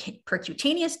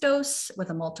 percutaneous dose with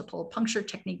a multiple puncture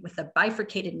technique with a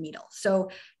bifurcated needle. So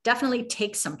definitely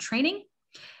takes some training.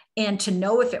 And to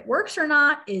know if it works or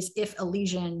not is if a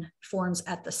lesion forms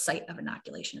at the site of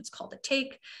inoculation. It's called a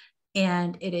take.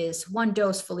 And it is 1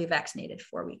 dose fully vaccinated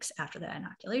 4 weeks after the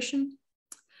inoculation.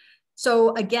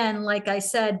 So again, like I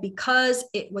said, because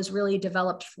it was really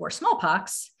developed for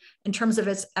smallpox, in terms of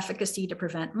its efficacy to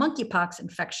prevent monkeypox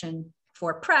infection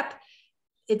for PrEP,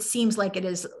 it seems like it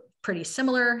is pretty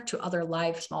similar to other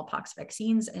live smallpox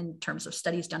vaccines in terms of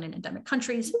studies done in endemic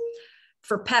countries.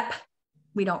 For PEP,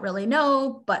 we don't really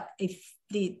know, but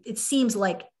it seems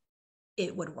like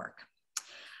it would work.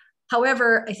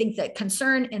 However, I think that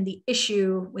concern and the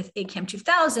issue with ACAM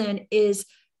 2000 is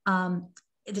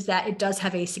that it does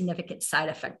have a significant side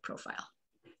effect profile.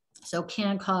 So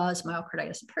can cause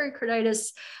myocarditis and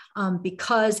pericarditis.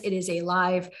 Because it is a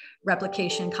live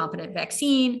replication competent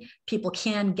vaccine, people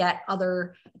can get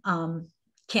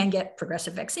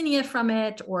progressive vaccinia from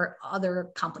it or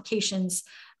other complications.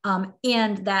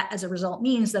 And that as a result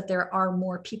means that there are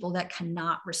more people that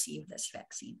cannot receive this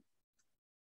vaccine.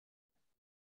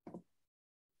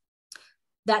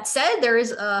 That said, there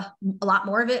is a lot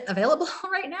more of it available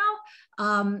right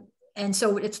now. And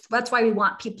so that's why we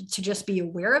want people to just be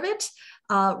aware of it.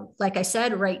 Like I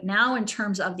said, right now, in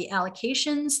terms of the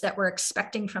allocations that we're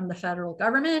expecting from the federal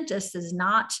government, this is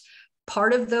not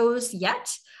part of those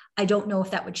yet. I don't know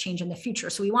if that would change in the future.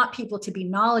 So we want people to be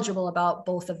knowledgeable about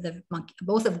both of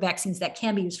the vaccines that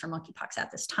can be used for monkeypox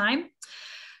at this time.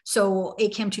 So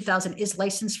ACAM 2000 is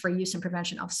licensed for use in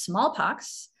prevention of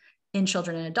smallpox in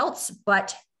children and adults,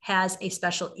 but has a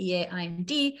special EA-IND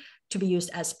to be used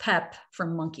as PEP for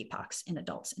monkeypox in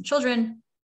adults and children,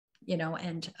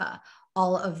 and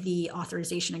all of the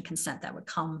authorization and consent that would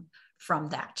come from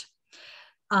that.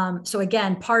 So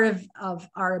again, part of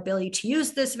our ability to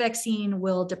use this vaccine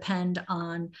will depend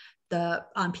on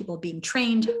people being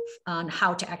trained on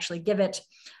how to actually give it.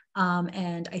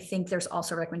 And I think there's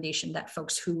also a recommendation that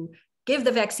folks who give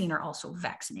the vaccine are also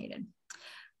vaccinated.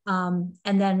 And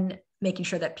then making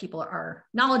sure that people are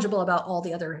knowledgeable about all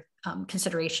the other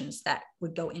considerations that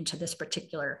would go into this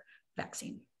particular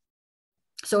vaccine.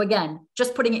 So again,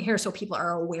 just putting it here so people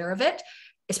are aware of it,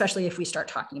 especially if we start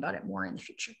talking about it more in the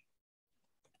future.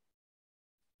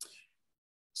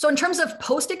 So in terms of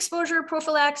post-exposure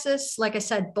prophylaxis, like I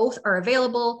said, both are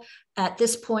available. At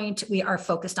this point, we are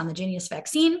focused on the Jynneos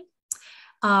vaccine.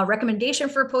 Recommendation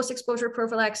for post-exposure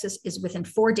prophylaxis is within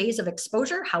 4 days of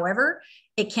exposure. However,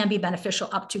 it can be beneficial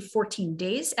up to 14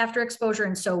 days after exposure.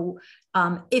 And so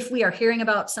if we are hearing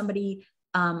about somebody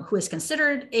who is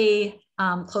considered a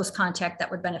close contact that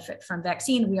would benefit from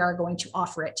vaccine, we are going to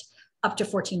offer it up to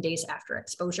 14 days after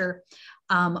exposure.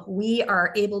 We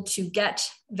are able to get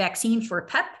vaccine for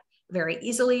PEP very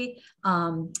easily.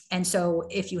 And so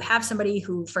if you have somebody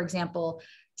who, for example,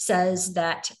 says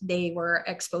that they were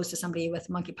exposed to somebody with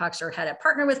monkeypox or had a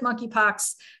partner with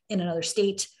monkeypox in another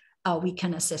state, we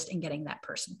can assist in getting that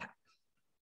person PEP.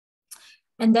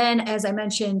 And then, as I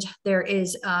mentioned, there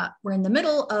is, we're in the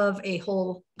middle of a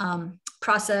whole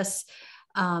process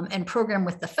and program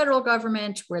with the federal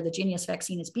government where the Jynneos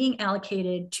vaccine is being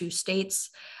allocated to states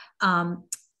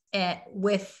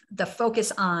with the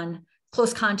focus on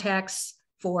close contacts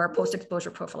for post-exposure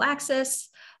prophylaxis,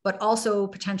 but also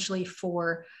potentially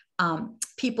for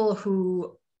people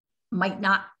who might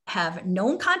not have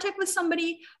known contact with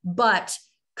somebody, but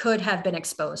could have been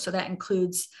exposed. So that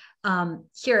includes,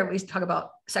 here we talk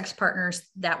about sex partners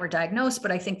that were diagnosed,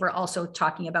 but I think we're also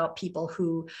talking about people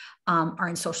who are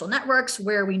in social networks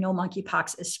where we know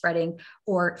monkeypox is spreading,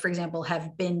 or for example,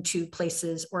 have been to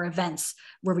places or events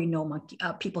where we know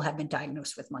people have been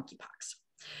diagnosed with monkeypox.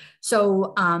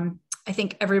 So I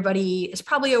think everybody is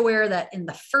probably aware that in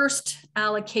the first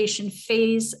allocation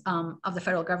phase of the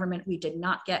federal government, we did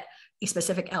not get a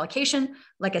specific allocation.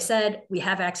 Like I said, we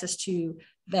have access to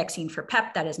vaccine for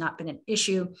PEP. That has not been an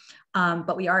issue,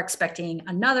 but we are expecting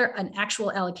an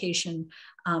actual allocation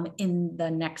in the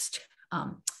next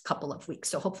couple of weeks.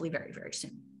 So hopefully very, very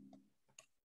soon.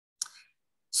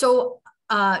 So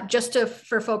just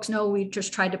for folks know, we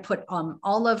just tried to put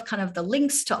all of kind of the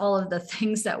links to all of the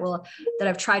things that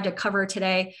I've tried to cover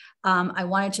today. I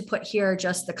wanted to put here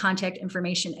just the contact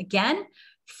information again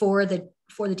for the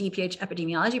DPH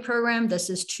epidemiology program. This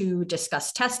is to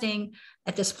discuss testing.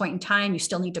 At this point in time, you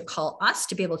still need to call us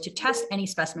to be able to test any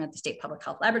specimen at the State Public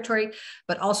Health Laboratory,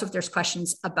 but also if there's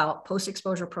questions about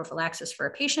post-exposure prophylaxis for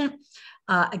a patient.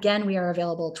 Again, we are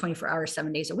available 24 hours,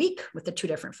 7 days a week with the 2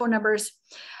 different phone numbers.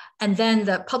 And then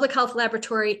the Public Health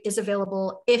Laboratory is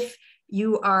available if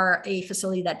you are a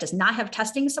facility that does not have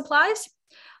testing supplies.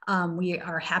 We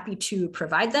are happy to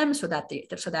provide them so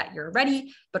that you're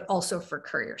ready, but also for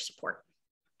courier support.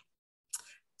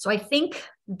 So I think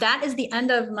that is the end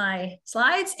of my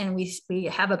slides, and we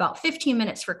have about 15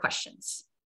 minutes for questions.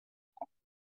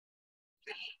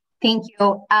 Thank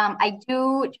you. I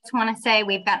do just want to say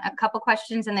we've got a couple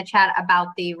questions in the chat about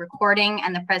the recording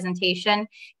and the presentation.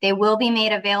 They will be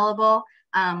made available.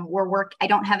 I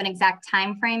don't have an exact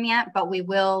time frame yet, but we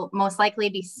will most likely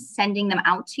be sending them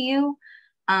out to you.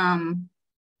 And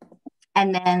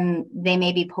then they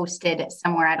may be posted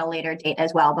somewhere at a later date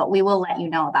as well, but we will let you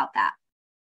know about that.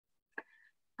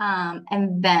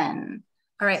 And then.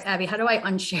 All right, Abby, how do I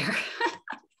unshare?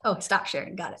 Oh, stop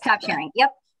sharing. Got it. Stop sharing.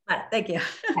 Yep. Got it. Thank you.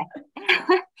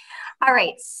 Okay. All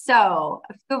right. So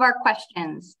a few of our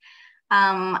questions.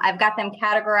 I've got them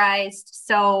categorized.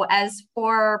 So as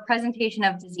for presentation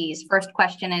of disease, first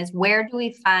question is, where do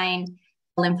we find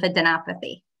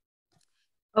lymphadenopathy?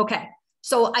 Okay.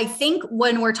 So I think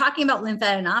when we're talking about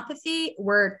lymphadenopathy,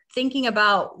 we're thinking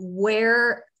about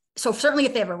so certainly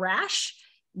if they have a rash,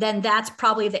 then that's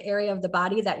probably the area of the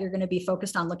body that you're going to be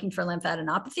focused on looking for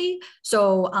lymphadenopathy.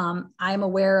 So I'm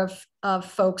aware of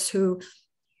folks who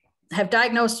have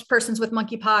diagnosed persons with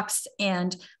monkeypox,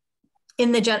 and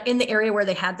in the area where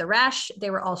they had the rash, they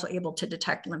were also able to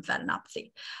detect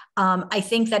lymphadenopathy. I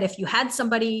think that if you had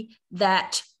somebody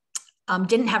that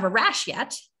didn't have a rash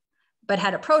yet, but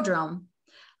had a prodrome,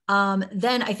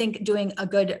 then I think doing a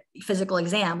good physical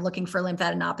exam, looking for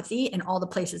lymphadenopathy in all the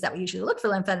places that we usually look for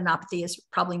lymphadenopathy is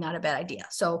probably not a bad idea.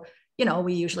 So,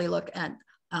 we usually look at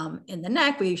in the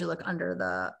neck, we usually look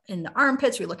in the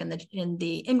armpits, we look in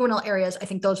the inguinal areas. I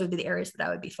think those would be the areas that I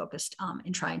would be focused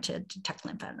in trying to detect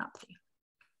lymphadenopathy.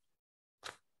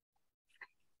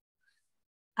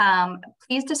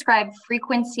 Please describe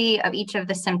frequency of each of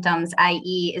the symptoms,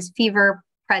 i.e. is fever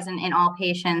present in all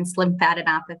patients,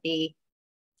 lymphadenopathy,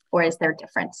 or is there a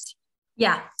difference?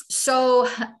 Yeah. So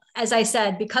as I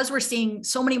said, because we're seeing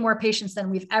so many more patients than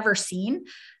we've ever seen,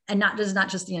 and not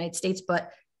just the United States,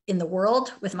 but in the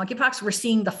world with monkeypox, we're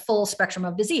seeing the full spectrum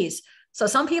of disease. So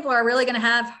some people are really going to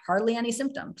have hardly any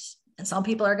symptoms, and some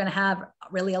people are going to have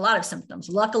really a lot of symptoms.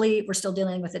 Luckily, we're still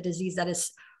dealing with a disease that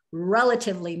is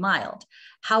relatively mild.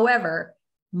 However,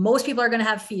 most people are going to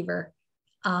have fever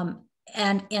and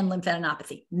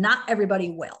lymphadenopathy. Not everybody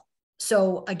will.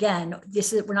 So again,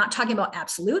 we're not talking about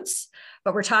absolutes,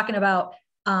 but we're talking about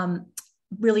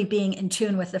really being in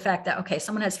tune with the fact that, okay,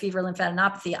 someone has fever,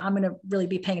 lymphadenopathy. I'm going to really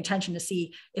be paying attention to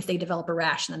see if they develop a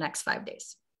rash in the next 5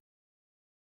 days.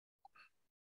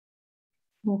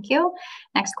 Thank you.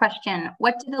 Next question.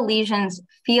 What do the lesions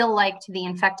feel like to the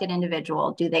infected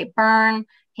individual? Do they burn,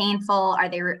 painful?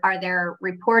 Are there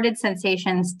reported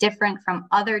sensations different from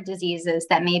other diseases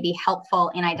that may be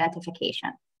helpful in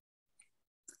identification?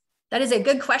 That is a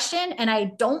good question. And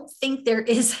I don't think there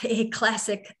is a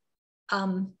classic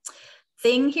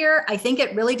thing here. I think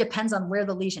it really depends on where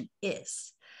the lesion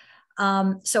is.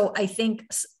 So I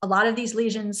think a lot of these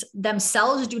lesions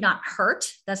themselves do not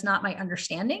hurt. That's not my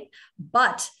understanding.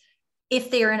 But if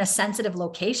they are in a sensitive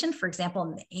location, for example,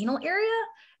 in the anal area,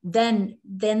 then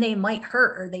they might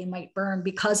hurt or they might burn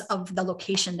because of the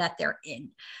location that they're in.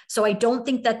 So I don't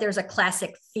think that there's a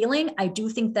classic feeling. I do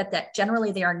think that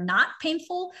generally they are not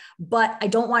painful, but I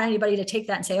don't want anybody to take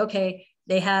that and say, okay,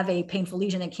 they have a painful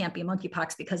lesion, it can't be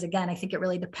monkeypox, because again, I think it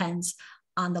really depends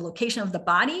on the location of the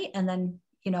body and then,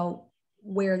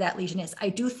 where that lesion is. I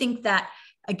do think that,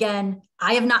 again,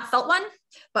 I have not felt one,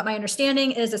 but my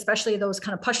understanding is especially those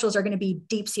kind of pustules are going to be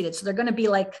deep seated. So they're going to be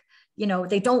like,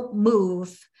 they don't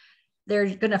move. They're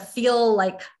going to feel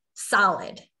like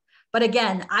solid. But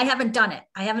again, I haven't done it.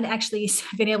 I haven't actually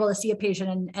been able to see a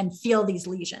patient and feel these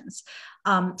lesions.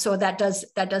 So that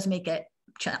does make it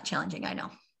challenging, I know.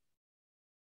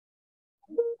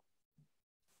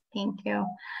 Thank you.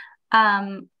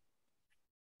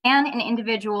 Can an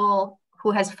individual who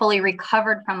has fully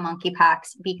recovered from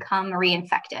monkeypox become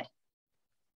reinfected?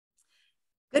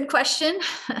 Good question.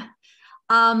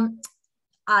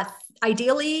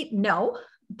 Ideally, no.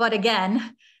 But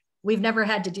again, we've never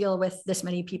had to deal with this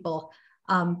many people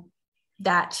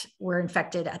that were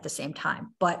infected at the same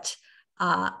time. But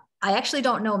I actually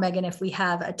don't know, Megan, if we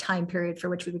have a time period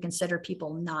for which we would consider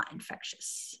people not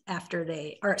infectious after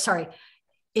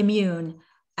immune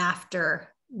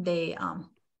after they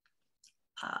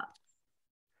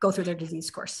go through their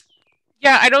disease course.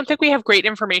 Yeah, I don't think we have great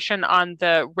information on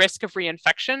the risk of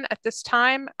reinfection at this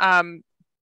time.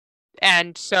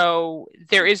 And so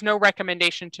there is no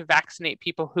recommendation to vaccinate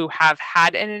people who have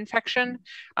had an infection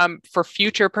for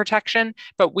future protection,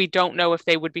 but we don't know if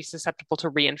they would be susceptible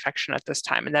to reinfection at this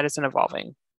time. And that is an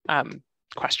evolving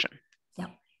question. Yeah.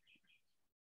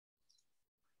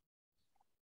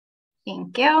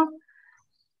 Thank you.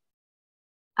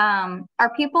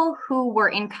 Are people who were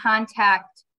in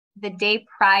contact the day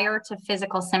prior to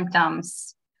physical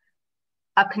symptoms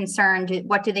a concern?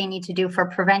 What do they need to do for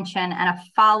prevention? And a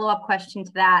follow-up question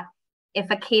to that, if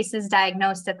a case is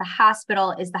diagnosed at the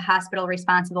hospital, is the hospital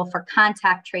responsible for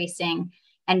contact tracing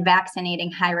and vaccinating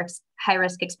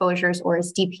high-risk exposures, or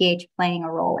is DPH playing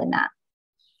a role in that?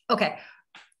 Okay.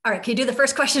 All right. Can you do the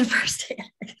first question first?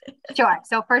 Sure.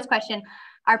 So first question,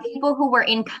 are people who were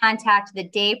in contact the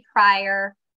day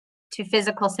prior to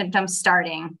physical symptoms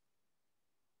starting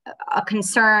a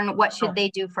concern? What should they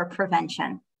do for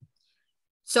prevention?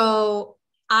 So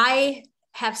I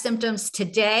have symptoms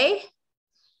today.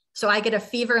 So I get a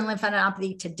fever and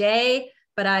lymphadenopathy today,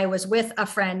 but I was with a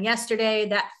friend yesterday.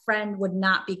 That friend would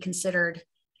not be considered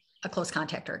a close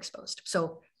contact or exposed.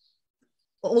 So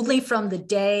only from the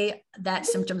day that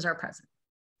symptoms are present.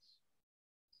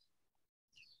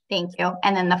 Thank you.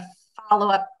 And then the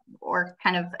follow-up or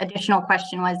kind of additional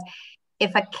question was,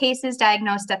 if a case is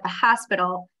diagnosed at the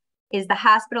hospital, is the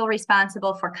hospital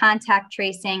responsible for contact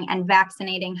tracing and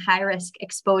vaccinating high-risk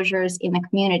exposures in the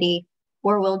community,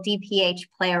 or will DPH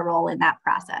play a role in that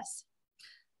process?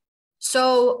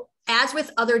 So as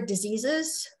with other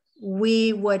diseases,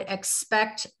 we would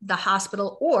expect the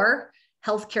hospital or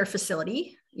healthcare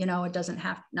facility, it doesn't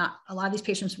have, not a lot of these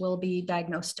patients will be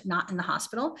diagnosed not in the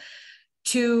hospital,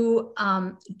 to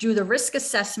do the risk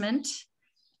assessment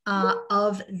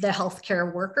of the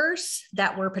healthcare workers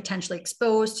that were potentially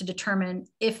exposed to determine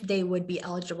if they would be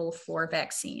eligible for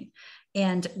vaccine.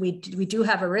 And we do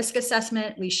have a risk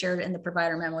assessment. We shared it in the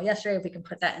provider memo yesterday. If we can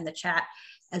put that in the chat.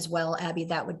 as well, Abby,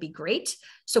 that would be great.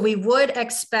 So we would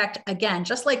expect, again,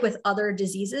 just like with other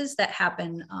diseases that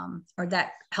happen or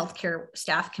that healthcare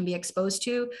staff can be exposed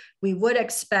to, we would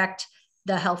expect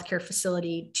the healthcare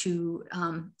facility to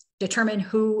determine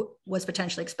who was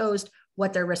potentially exposed,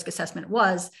 what their risk assessment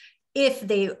was. If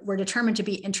they were determined to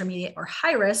be intermediate or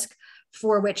high risk,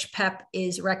 for which PEP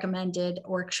is recommended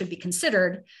or should be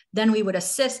considered, then we would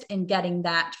assist in getting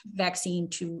that vaccine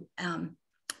to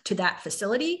that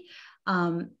facility.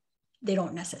 They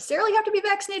don't necessarily have to be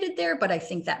vaccinated there, but I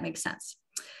think that makes sense.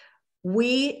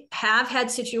 We have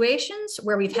had situations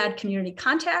where we've had community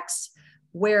contacts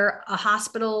where a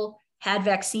hospital had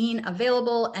vaccine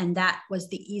available, and that was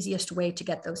the easiest way to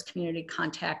get those community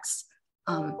contacts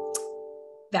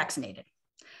vaccinated.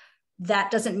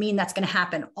 That doesn't mean that's going to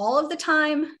happen all of the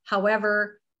time.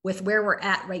 However, with where we're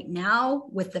at right now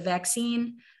with the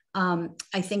vaccine,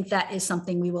 I think that is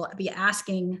something we will be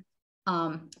asking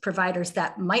providers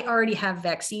that might already have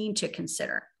vaccine to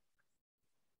consider.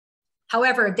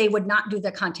 However, they would not do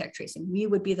the contact tracing. We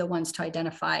would be the ones to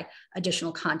identify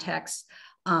additional contacts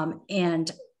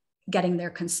and getting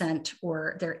their consent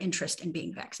or their interest in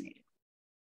being vaccinated.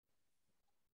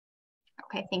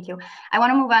 Okay, thank you. I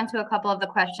want to move on to a couple of the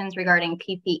questions regarding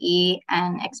PPE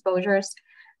and exposures.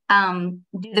 Do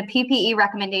the PPE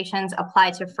recommendations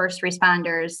apply to first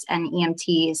responders and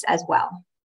EMTs as well?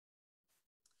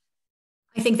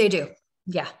 I think they do.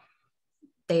 Yeah,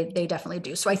 they definitely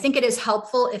do. So I think it is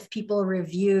helpful if people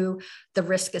review the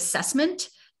risk assessment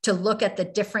to look at the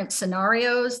different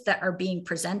scenarios that are being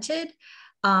presented.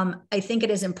 I think it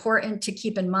is important to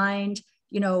keep in mind,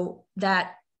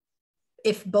 that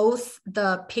if both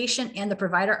the patient and the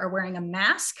provider are wearing a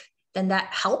mask, then that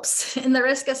helps in the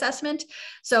risk assessment.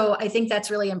 So I think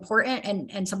that's really important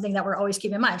and something that we're always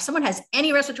keeping in mind. If someone has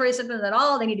any respiratory symptoms at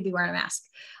all, they need to be wearing a mask.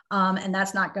 And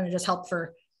that's not going to just help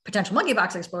for potential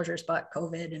monkeypox exposures, but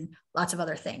COVID and lots of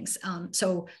other things.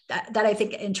 So that I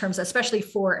think in terms, especially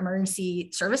for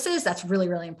emergency services, that's really,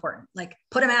 really important. Like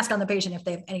put a mask on the patient if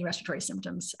they have any respiratory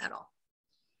symptoms at all.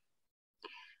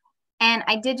 And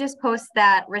I did just post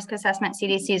that risk assessment,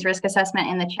 CDC's risk assessment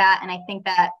in the chat. And I think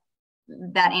that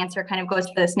answer kind of goes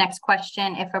to this next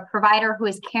question. If a provider who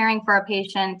is caring for a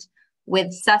patient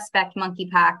with suspect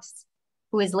monkeypox,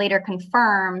 who is later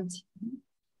confirmed,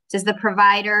 is the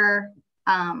provider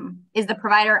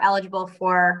eligible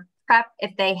for PrEP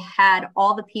if they had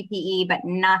all the PPE, but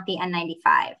not the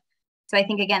N95? So I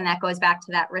think, again, that goes back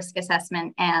to that risk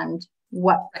assessment and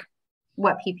what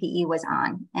PPE was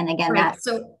on. And again, right.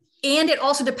 And it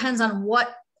also depends on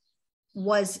what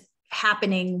was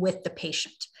happening with the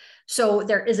patient. So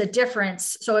there is a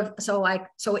difference. So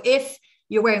if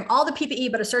you're wearing all the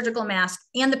PPE but a surgical mask,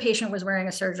 and the patient was wearing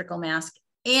a surgical mask,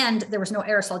 and there was no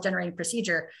aerosol generating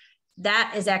procedure,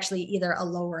 that is actually either a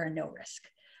low or a no risk.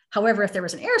 However, if there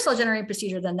was an aerosol generating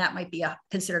procedure, then that might be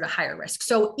considered a higher risk.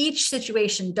 So each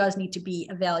situation does need to be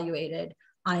evaluated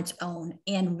on its own,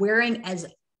 and wearing as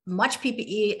much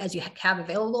PPE as you have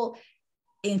available,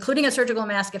 including a surgical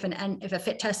mask if a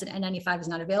fit tested N95 is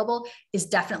not available, is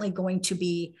definitely going to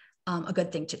be a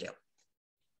good thing to do.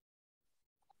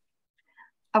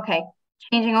 Okay,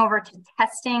 changing over to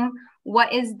testing,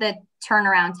 what is the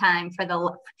turnaround time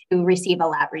to receive a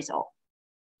lab result?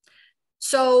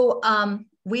 So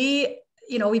we've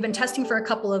been testing for a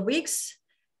couple of weeks,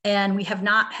 and we have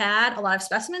not had a lot of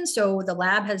specimens. So the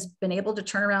lab has been able to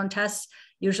turn around tests.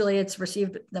 Usually it's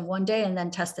received the one day and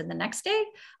then tested the next day.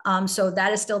 So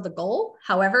that is still the goal.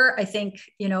 However, I think,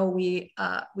 we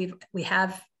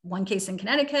have one case in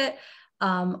Connecticut.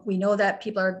 We know that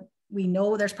we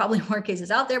know there's probably more cases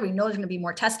out there. We know there's going to be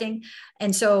more testing.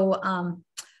 And so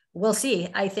we'll see.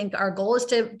 I think our goal is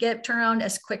to get turnaround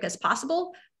as quick as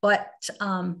possible, but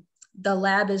the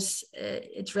lab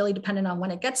it's really dependent on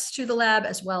when it gets to the lab,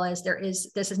 as well as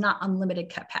this is not unlimited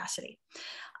capacity.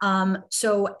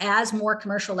 So as more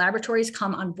commercial laboratories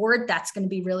come on board, that's going to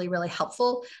be really, really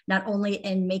helpful, not only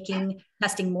in making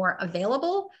testing more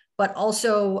available, but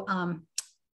also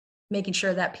making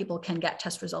sure that people can get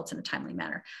test results in a timely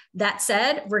manner. That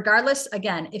said, regardless,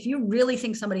 again, if you really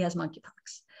think somebody has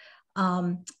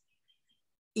monkeypox,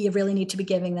 you really need to be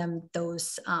giving them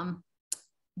those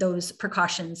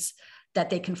precautions that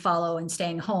they can follow and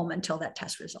staying home until that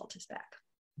test result is back.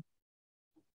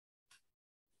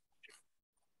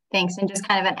 Thanks. And just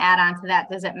kind of an add-on to that,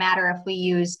 does it matter if we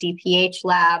use DPH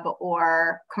lab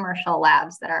or commercial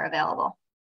labs that are available?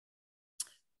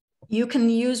 You can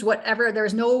use whatever.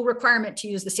 There's no requirement to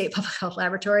use the state public health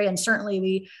laboratory. And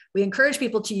certainly we encourage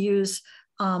people to use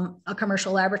a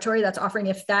commercial laboratory that's offering,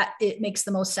 if it makes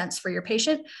the most sense for your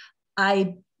patient.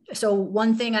 I So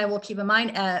one thing I will keep in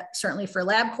mind, certainly for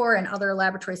LabCorp and other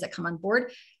laboratories that come on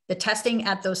board, the testing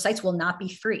at those sites will not be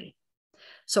free.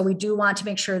 So we do want to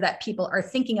make sure that people are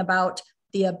thinking about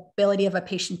the ability of a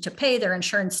patient to pay, their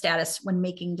insurance status when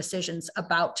making decisions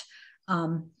about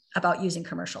using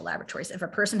commercial laboratories. If a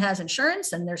person has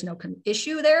insurance and there's no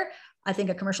issue there, I think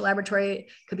a commercial laboratory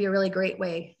could be a really great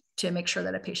way to make sure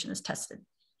that a patient is tested.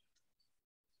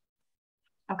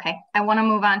 Okay, I want to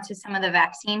move on to some of the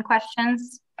vaccine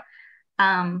questions.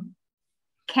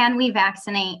 Can we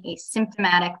vaccinate a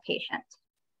symptomatic patient?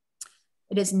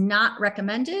 It is not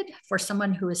recommended for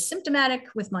someone who is symptomatic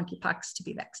with monkeypox to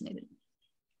be vaccinated.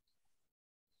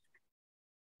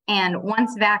 And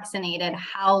once vaccinated,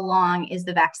 how long is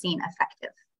the vaccine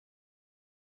effective?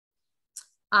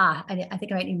 I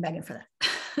think I might need Megan for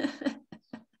that.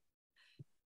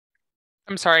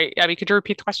 I'm sorry, Abby, could you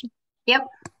repeat the question? Yep.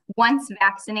 Once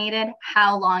vaccinated,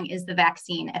 how long is the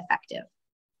vaccine effective?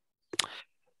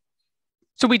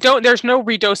 So there's no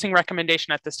redosing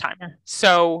recommendation at this time. Yeah.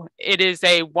 So it is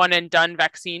a one and done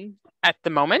vaccine at the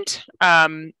moment.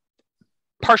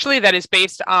 Partially that is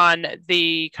based on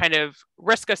the kind of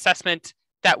risk assessment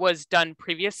that was done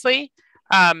previously.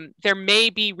 There may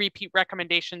be repeat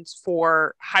recommendations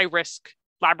for high risk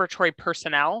laboratory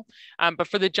personnel, but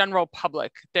for the general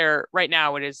public, right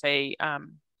now it is a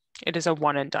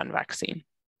one and done vaccine.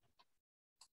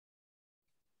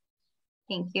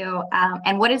 Thank you.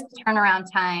 And what is the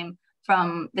turnaround time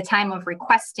from the time of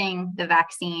requesting the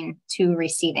vaccine to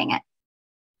receiving it?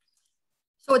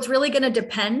 So it's really going to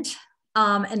depend.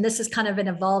 And this is kind of an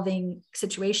evolving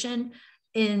situation.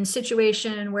 In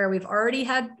situation where we've already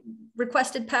had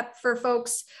requested PEP for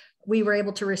folks, we were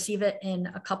able to receive it in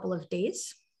a couple of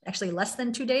days, actually less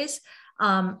than 2 days,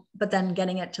 but then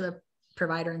getting it to the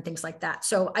provider and things like that.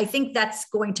 So I think that's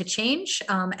going to change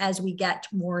as we get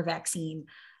more vaccine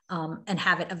and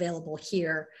have it available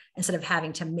here instead of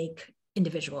having to make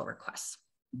individual requests.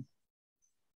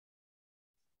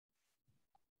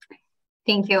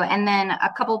 Thank you. And then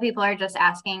a couple of people are just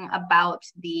asking about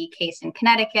the case in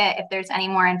Connecticut, if there's any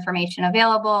more information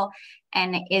available,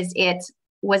 and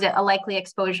was it a likely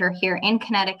exposure here in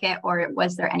Connecticut, or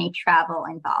was there any travel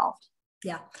involved?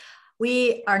 Yeah,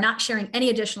 we are not sharing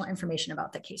any additional information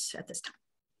about the case at this time.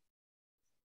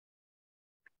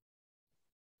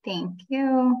 Thank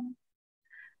you.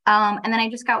 And then I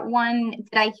just got one,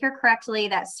 did I hear correctly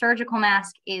that surgical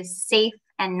mask is safe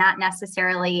and not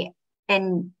necessarily,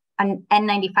 and an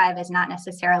N95 is not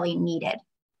necessarily needed?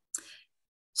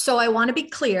 So I want to be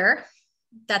clear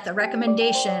that the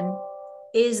recommendation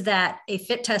is that a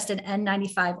fit tested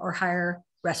N95 or higher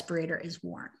respirator is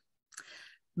worn.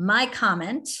 My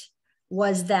comment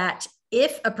was that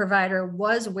if a provider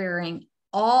was wearing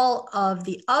all of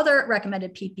the other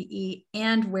recommended PPE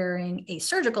and wearing a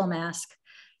surgical mask,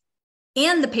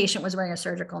 and the patient was wearing a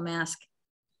surgical mask,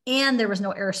 and there was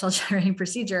no aerosol generating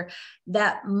procedure,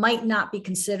 that might not be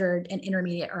considered an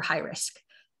intermediate or high risk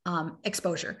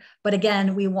exposure. But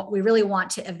again, we really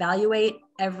want to evaluate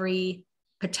every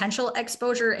potential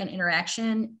exposure and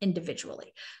interaction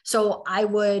individually. So I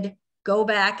would go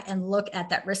back and look at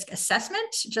that risk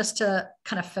assessment just to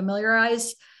kind of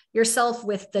familiarize yourself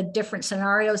with the different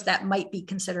scenarios that might be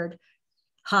considered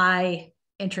high,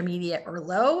 intermediate, or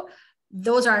low.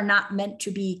 Those are not meant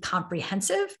to be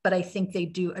comprehensive, but I think they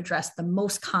do address the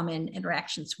most common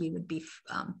interactions we would be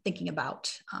thinking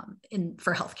about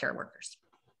for healthcare workers.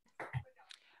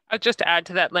 Just to add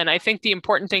to that, Lynn, I think the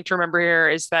important thing to remember here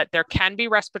is that there can be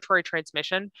respiratory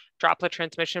transmission, droplet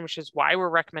transmission, which is why we're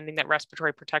recommending that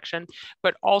respiratory protection,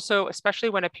 but also, especially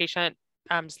when a patient's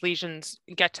lesions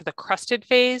get to the crusted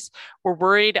phase, we're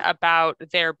worried about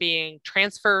there being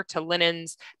transfer to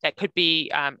linens that could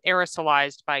be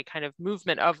aerosolized by kind of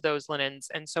movement of those linens.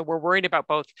 And so we're worried about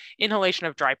both inhalation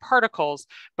of dry particles,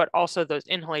 but also those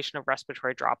inhalation of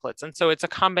respiratory droplets. And so it's a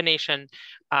combination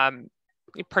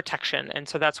protection. And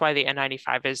so that's why the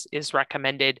N95 is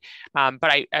recommended.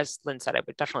 But as Lynn said, I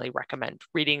would definitely recommend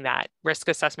reading that risk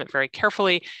assessment very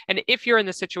carefully. And if you're in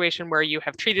the situation where you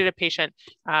have treated a patient,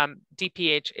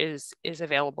 DPH is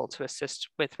available to assist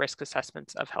with risk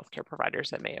assessments of healthcare providers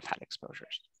that may have had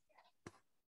exposures.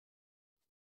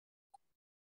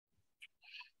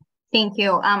 Thank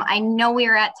you. I know we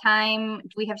are at time.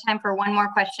 Do we have time for one more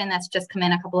question that's just come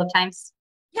in a couple of times?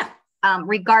 Yeah.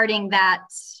 Regarding that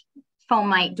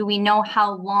fomite, do we know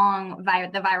how long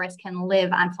the virus can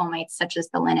live on fomites such as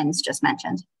the linens just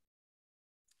mentioned?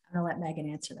 I'm going to let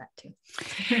Megan answer that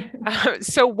too.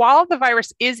 So while the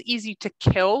virus is easy to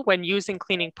kill when using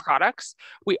cleaning products,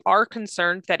 we are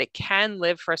concerned that it can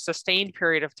live for a sustained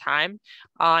period of time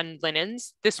on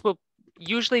linens. This will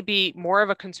usually be more of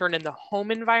a concern in the home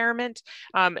environment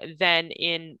than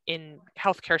in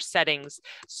healthcare settings.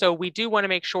 So we do want to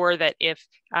make sure that if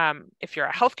you're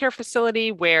a healthcare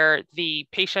facility where the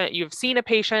patient, you've seen a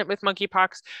patient with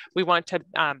monkeypox, we want to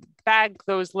bag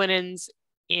those linens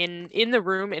in the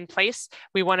room in place.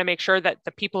 We want to make sure that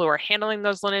the people who are handling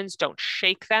those linens don't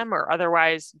shake them or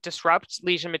otherwise disrupt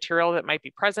lesion material that might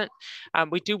be present.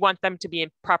 We do want them to be in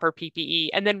proper PPE,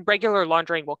 and then regular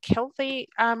laundering will kill the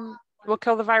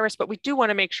virus, but we do want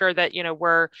to make sure that, you know,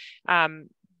 we're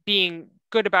being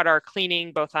good about our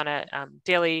cleaning, both on a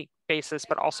daily basis,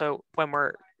 but also when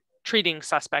we're treating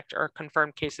suspect or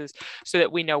confirmed cases, so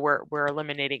that we know we're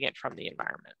eliminating it from the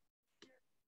environment.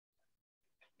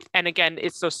 And again,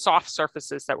 it's those soft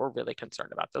surfaces that we're really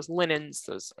concerned about, those linens,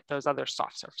 those other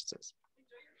soft surfaces.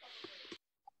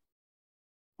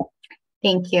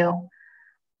 Thank you.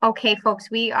 Okay,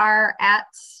 folks, we are at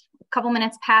a couple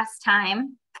minutes past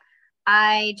time.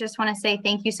 I just want to say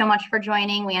thank you so much for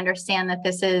joining. We understand that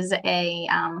this is a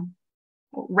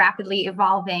rapidly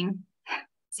evolving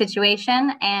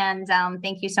situation, and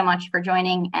thank you so much for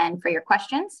joining and for your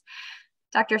questions.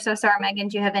 Dr. Sosa or Megan,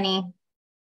 do you have any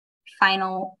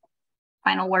final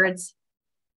words?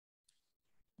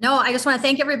 No, I just want to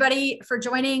thank everybody for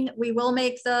joining. We will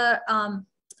make the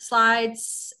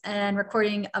slides and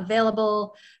recording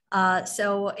available.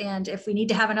 And if we need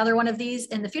to have another one of these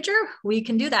in the future, we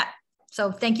can do that.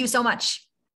 So thank you so much.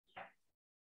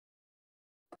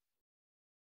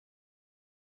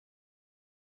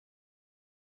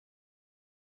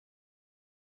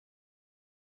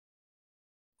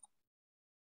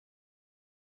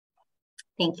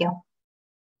 Thank you.